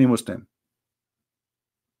 neither any Muslim.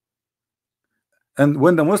 And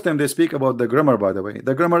when the Muslim they speak about the grammar, by the way,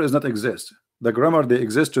 the grammar does not exist. The grammar they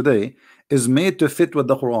exist today is made to fit with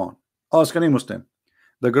the Quran. Ask any Muslim.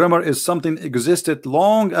 The grammar is something existed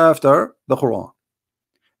long after the Quran,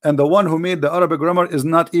 and the one who made the Arabic grammar is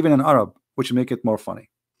not even an Arab, which make it more funny.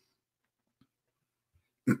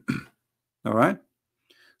 All right,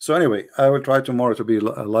 So anyway, I will try tomorrow to be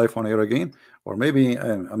live on air again, or maybe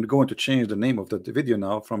I'm going to change the name of the video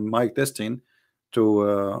now from Mike Testing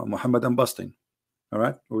to Muhammad and Busting. All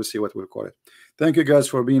right, we'll see what we'll call it. Thank you guys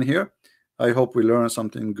for being here. I hope we learn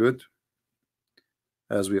something good,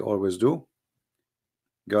 as we always do.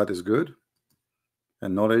 God is good,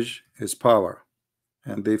 and knowledge is power,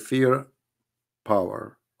 and they fear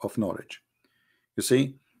power of knowledge. You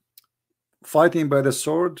see, fighting by the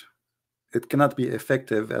sword, it cannot be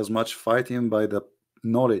effective as much fighting by the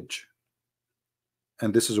knowledge.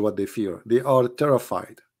 And this is what they fear. They are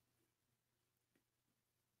terrified.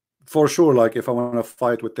 For sure, like if I want to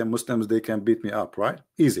fight with the Muslims, they can beat me up, right?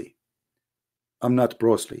 Easy. I'm not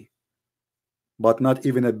Bruce Lee. But not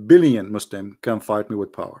even a billion Muslim can fight me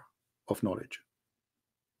with power of knowledge.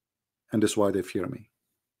 And that's why they fear me.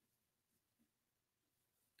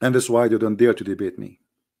 And that's why they don't dare to debate me.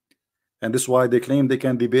 And that's why they claim they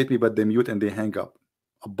can debate me, but they mute and they hang up.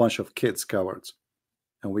 A bunch of kids, cowards.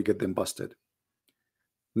 And we get them busted.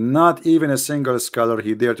 Not even a single scholar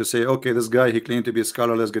he dared to say, okay, this guy, he claimed to be a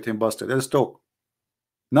scholar, let's get him busted. Let's talk.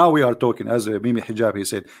 Now we are talking. As Mimi Hijab, he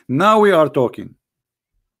said, now we are talking.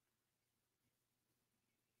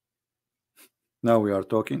 Now we are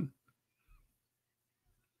talking.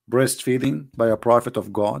 Breastfeeding by a prophet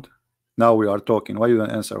of God. Now we are talking. Why you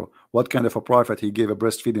don't answer? What kind of a prophet he gave a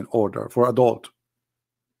breastfeeding order for adult?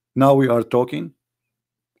 Now we are talking.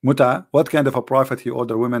 Muta, what kind of a prophet he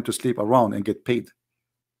ordered women to sleep around and get paid?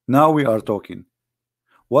 Now we are talking.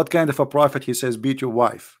 What kind of a prophet he says beat your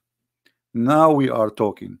wife? Now we are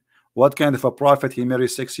talking. What kind of a prophet he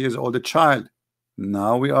married 6 years old child?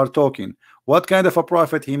 Now we are talking. What kind of a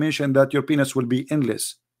prophet he mentioned that your penis will be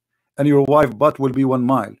endless and your wife butt will be 1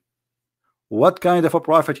 mile? What kind of a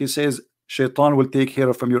prophet he says Shaitan will take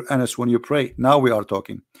care from your anus when you pray? Now we are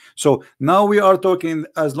talking. So now we are talking,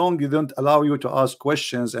 as long as you don't allow you to ask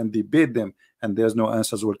questions and debate them, and there's no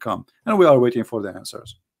answers will come. And we are waiting for the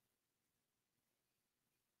answers.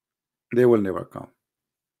 They will never come.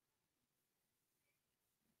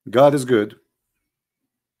 God is good,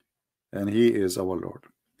 and He is our Lord.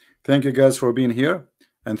 Thank you guys for being here,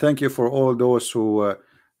 and thank you for all those who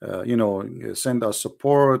you know, send us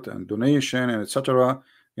support and donation and etc.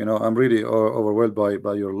 You know, I'm really overwhelmed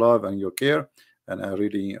by your love and your care, and I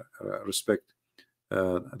really respect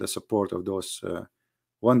the support of those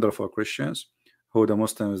wonderful Christians who the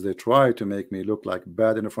Muslims, they try to make me look like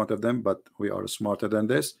bad in front of them, but we are smarter than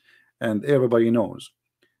this, and everybody knows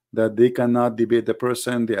that they cannot debate the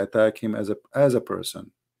person. They attack him as a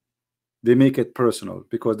person. They make it personal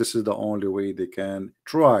because this is the only way they can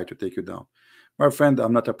try to take you down. My friend,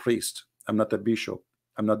 I'm not a priest. I'm not a bishop.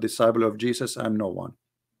 I'm not a disciple of Jesus. I'm no one.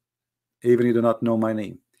 Even you do not know my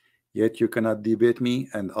name. Yet you cannot debate me,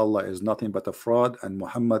 and Allah is nothing but a fraud, and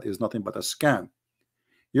Muhammad is nothing but a scam.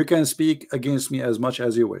 You can speak against me as much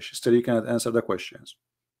as you wish. Still, you cannot answer the questions.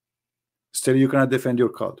 Still, you cannot defend your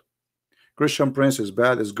cult. Christian Prince is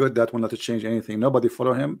bad, is good. That will not change anything. Nobody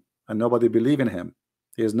follow him, and nobody believe in him.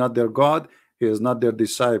 He is not their God. He is not their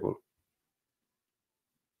disciple.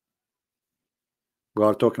 We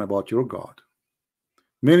are talking about your God.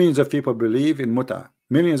 Millions of people believe in muta.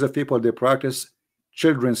 Millions of people, they practice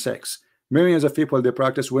children sex. Millions of people, they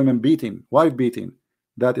practice women beating, wife beating.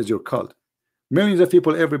 That is your cult. Millions of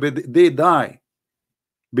people every day, they die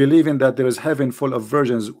believing that there is heaven full of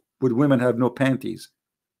virgins with women have no panties.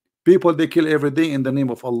 People, they kill every day in the name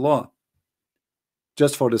of Allah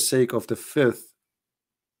just for the sake of the filth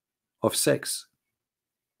of sex.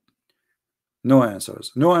 No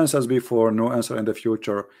answers. No answers before, no answer in the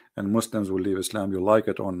future, and Muslims will leave Islam, you like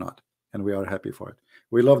it or not, and we are happy for it.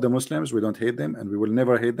 We love the Muslims, we don't hate them, and we will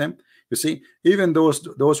never hate them. You see, even those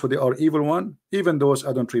who they are evil one, even those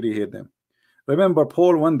I don't really hate them. Remember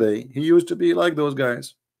Paul, one day he used to be like those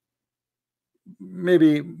guys.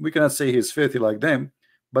 Maybe we cannot say he's filthy like them,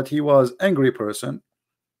 but he was angry person.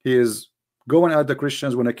 He is going at the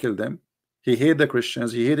Christians when I kill them. He hated the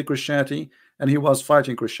Christians, he hated Christianity, and he was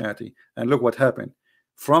fighting Christianity. And look what happened.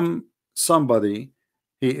 From somebody,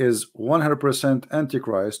 he is 100%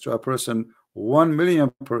 antichrist to a person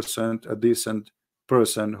 1,000,000% a decent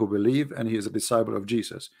person who believe, and he is a disciple of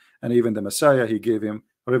Jesus. And even the Messiah, he gave him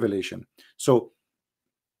revelation. So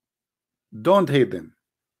don't hate them.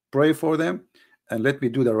 Pray for them, and let me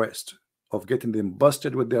do the rest of getting them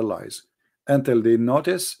busted with their lies until they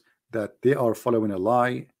notice that they are following a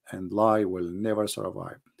lie, and lie will never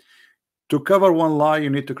survive. To cover one lie, you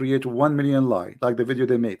need to create 1 million lie, like the video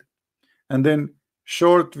they made, and then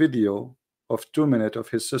short video of 2 minutes of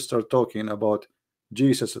his sister talking about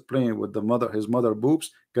Jesus playing with his mother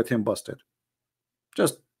boobs, get him busted.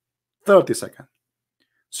 Just 30 seconds.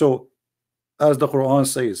 So as the Quran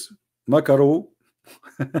says. Makaru.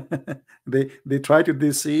 They try to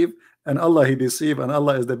deceive, and Allah He deceive, and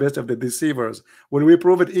Allah is the best of the deceivers. When we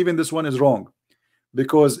prove it, even this one is wrong,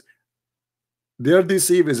 because their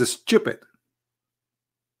deceive is stupid.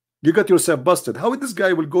 You got yourself busted. How this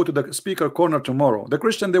guy will go to the speaker corner tomorrow? The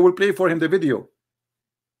Christian, they will play for him the video.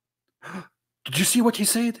 Did you see what he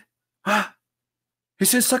said? He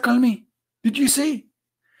says, suckle me. Did you see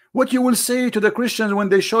what you will say to the Christians when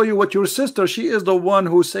they show you what your sister, she is the one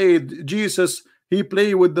who said Jesus, he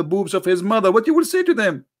played with the boobs of his mother? What you will say to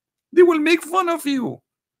them? They will make fun of you.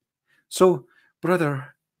 So,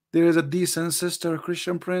 brother, there is a decent sister,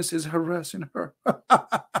 Christian Prince is harassing her.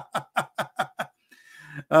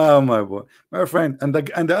 Oh my boy, my friend. And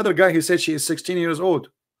the other guy, he said she is 16 years old.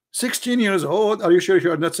 16 years old? Are you sure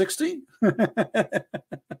you are not 60?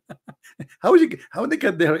 How they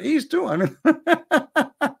get their age too? I mean,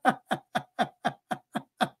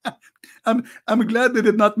 I'm glad they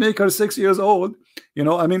did not make her 6 years old. You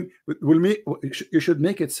know, I mean, you should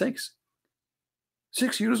make it 6.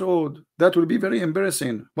 6 years old. That will be very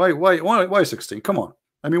embarrassing. Why 16? Come on.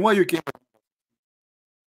 I mean, why you can't?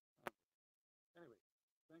 Anyway,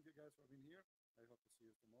 thank you guys for being here. I hope to see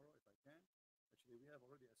you tomorrow if I can. Actually, we have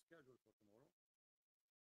already a schedule for tomorrow,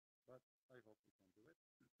 but I hope we can do it.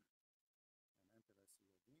 And until I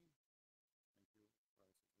see you again, thank you.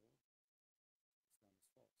 Christ is Lord.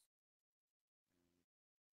 Islam is false.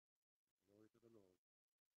 And glory to the Lord,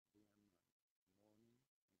 day and night, morning and evening. And the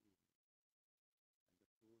truth will set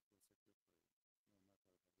you free, no matter how they try to free you.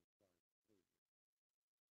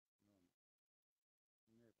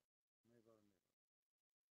 No, never, never, never. Yeah, no, she is. Anyway,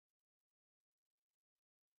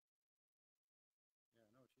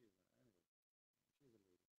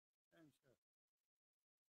 she's a lady. And anyway, let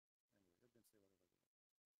them say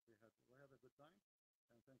whatever they want. We had a good time,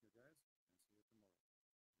 and thank you guys, and see you tomorrow.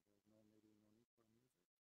 There's maybe no need for music.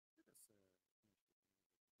 Let us finish with the music because some people like it.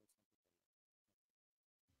 No sound?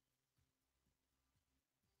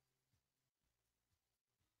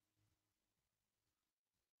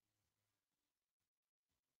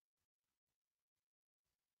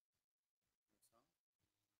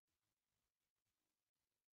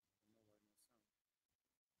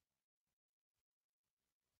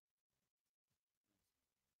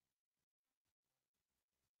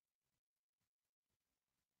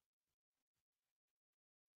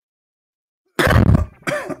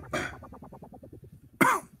 I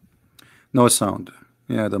don't know why no sound. No sound.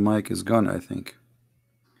 Yeah, the mic is gone, I think.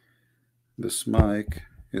 This mic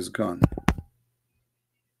is gone.